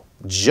was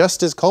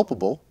just as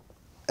culpable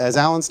as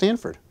Alan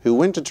Stanford, who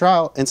went to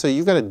trial. And so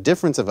you've got a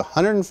difference of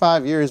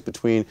 105 years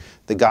between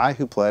the guy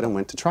who pled and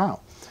went to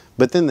trial.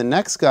 But then the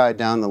next guy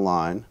down the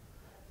line,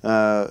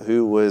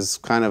 who was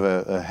kind of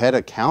a head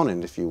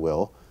accountant, if you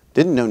will,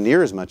 didn't know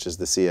near as much as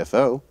the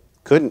CFO,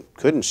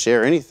 couldn't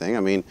share anything. I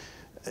mean,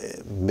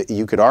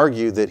 you could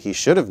argue that he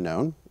should have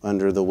known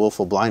under the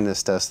willful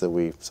blindness test that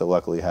we so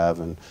luckily have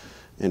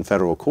in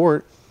federal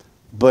court,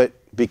 but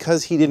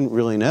because he didn't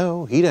really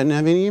know, he doesn't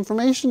have any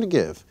information to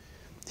give.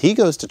 He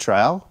goes to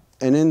trial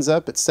and ends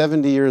up at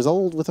 70 years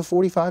old with a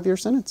 45-year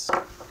sentence.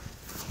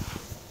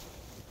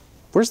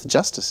 Where's the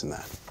justice in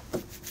that?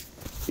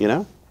 You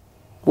know?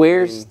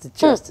 Where's the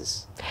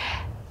justice?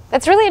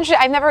 That's really interesting.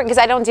 I've never, because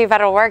I don't do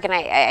federal work, and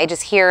I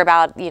just hear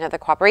about, you know, the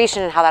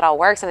cooperation and how that all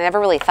works, and I never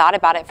really thought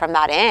about it from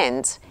that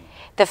end.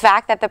 The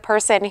fact that the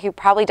person who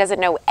probably doesn't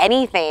know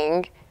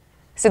anything,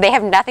 so they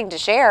have nothing to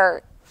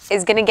share,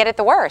 is going to get it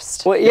the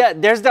worst. Well, yeah,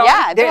 there's the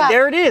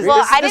there it is. Well,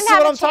 this, I this didn't is have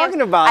what a I'm chance,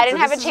 talking about. I didn't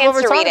have a This is chance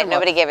what to we're read talking it.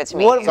 Nobody about. gave it to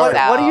me.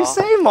 What do you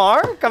say,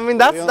 Mark? I mean,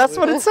 that's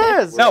what it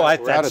says. No,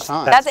 We're out of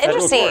time. That's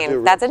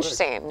interesting. That's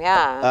interesting.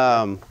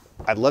 Yeah.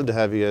 I'd love to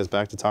have you guys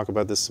back to talk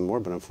about this some more,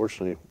 but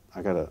unfortunately,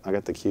 I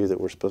got the cue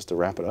that we're supposed to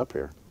wrap it up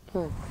here.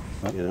 You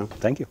know.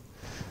 Thank you.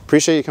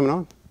 Appreciate you coming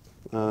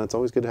on. It's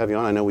always good to have you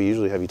on. I know we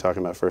usually have you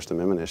talking about First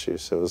Amendment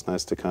issues, so it was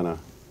nice to kind of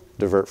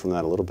divert from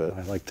that a little bit.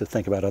 I like to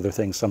think about other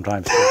things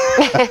sometimes.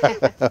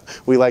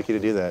 We like you to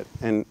do that.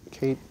 And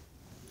Kate,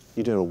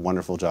 you did a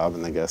wonderful job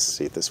in the guest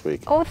seat this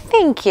week. Oh,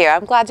 thank you.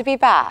 I'm glad to be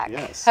back.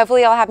 Yes.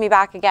 Hopefully you'll have me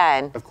back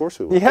again. Of course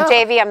we will. Yeah.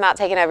 JV, I'm not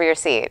taking over your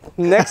seat.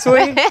 Next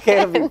week,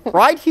 Kevin,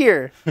 right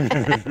here.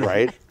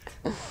 Right?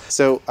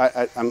 So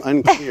I'm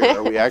unclear.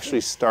 Are we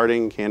actually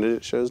starting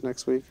candidate shows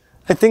next week?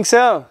 I think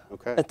so.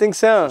 Okay. I think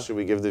so. Should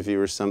we give the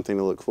viewers something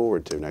to look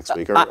forward to next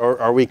week? Or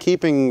are we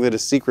keeping it a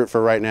secret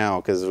for right now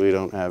because we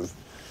don't have...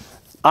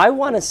 I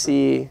want to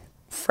see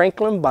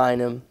Franklin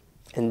Bynum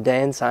and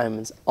Dan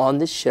Simons on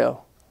this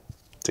show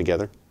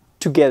Together?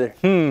 together.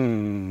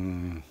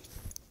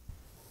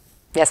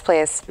 Yes,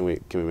 please. Can we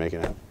make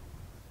it happen?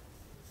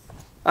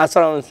 That's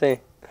what I want to see.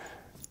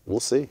 We'll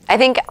see. I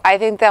think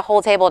the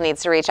whole table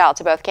needs to reach out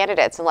to both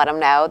candidates and let them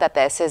know that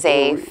this is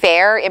a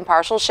fair,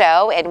 impartial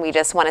show, and we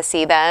just want to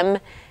see them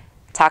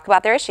talk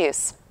about their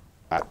issues.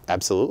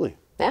 Absolutely.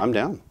 Yeah. I'm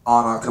down.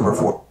 On October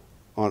 4th.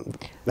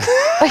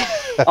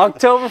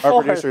 October 4th.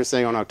 Our producer is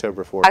saying on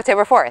October 4th.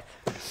 October 4th.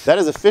 That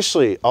is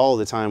officially all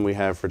the time we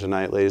have for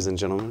tonight, ladies and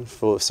gentlemen.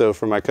 So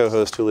for my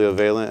co-host, Julio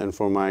Vela, and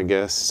for my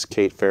guests,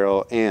 Kate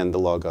Ferrell, and the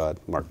law god,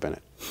 Mark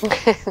Bennett.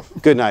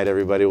 Good night,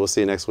 everybody. We'll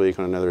see you next week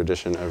on another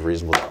edition of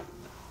Reasonable Doubt.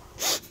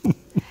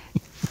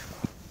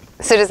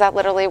 So does that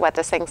literally what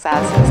this thing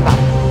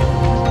says?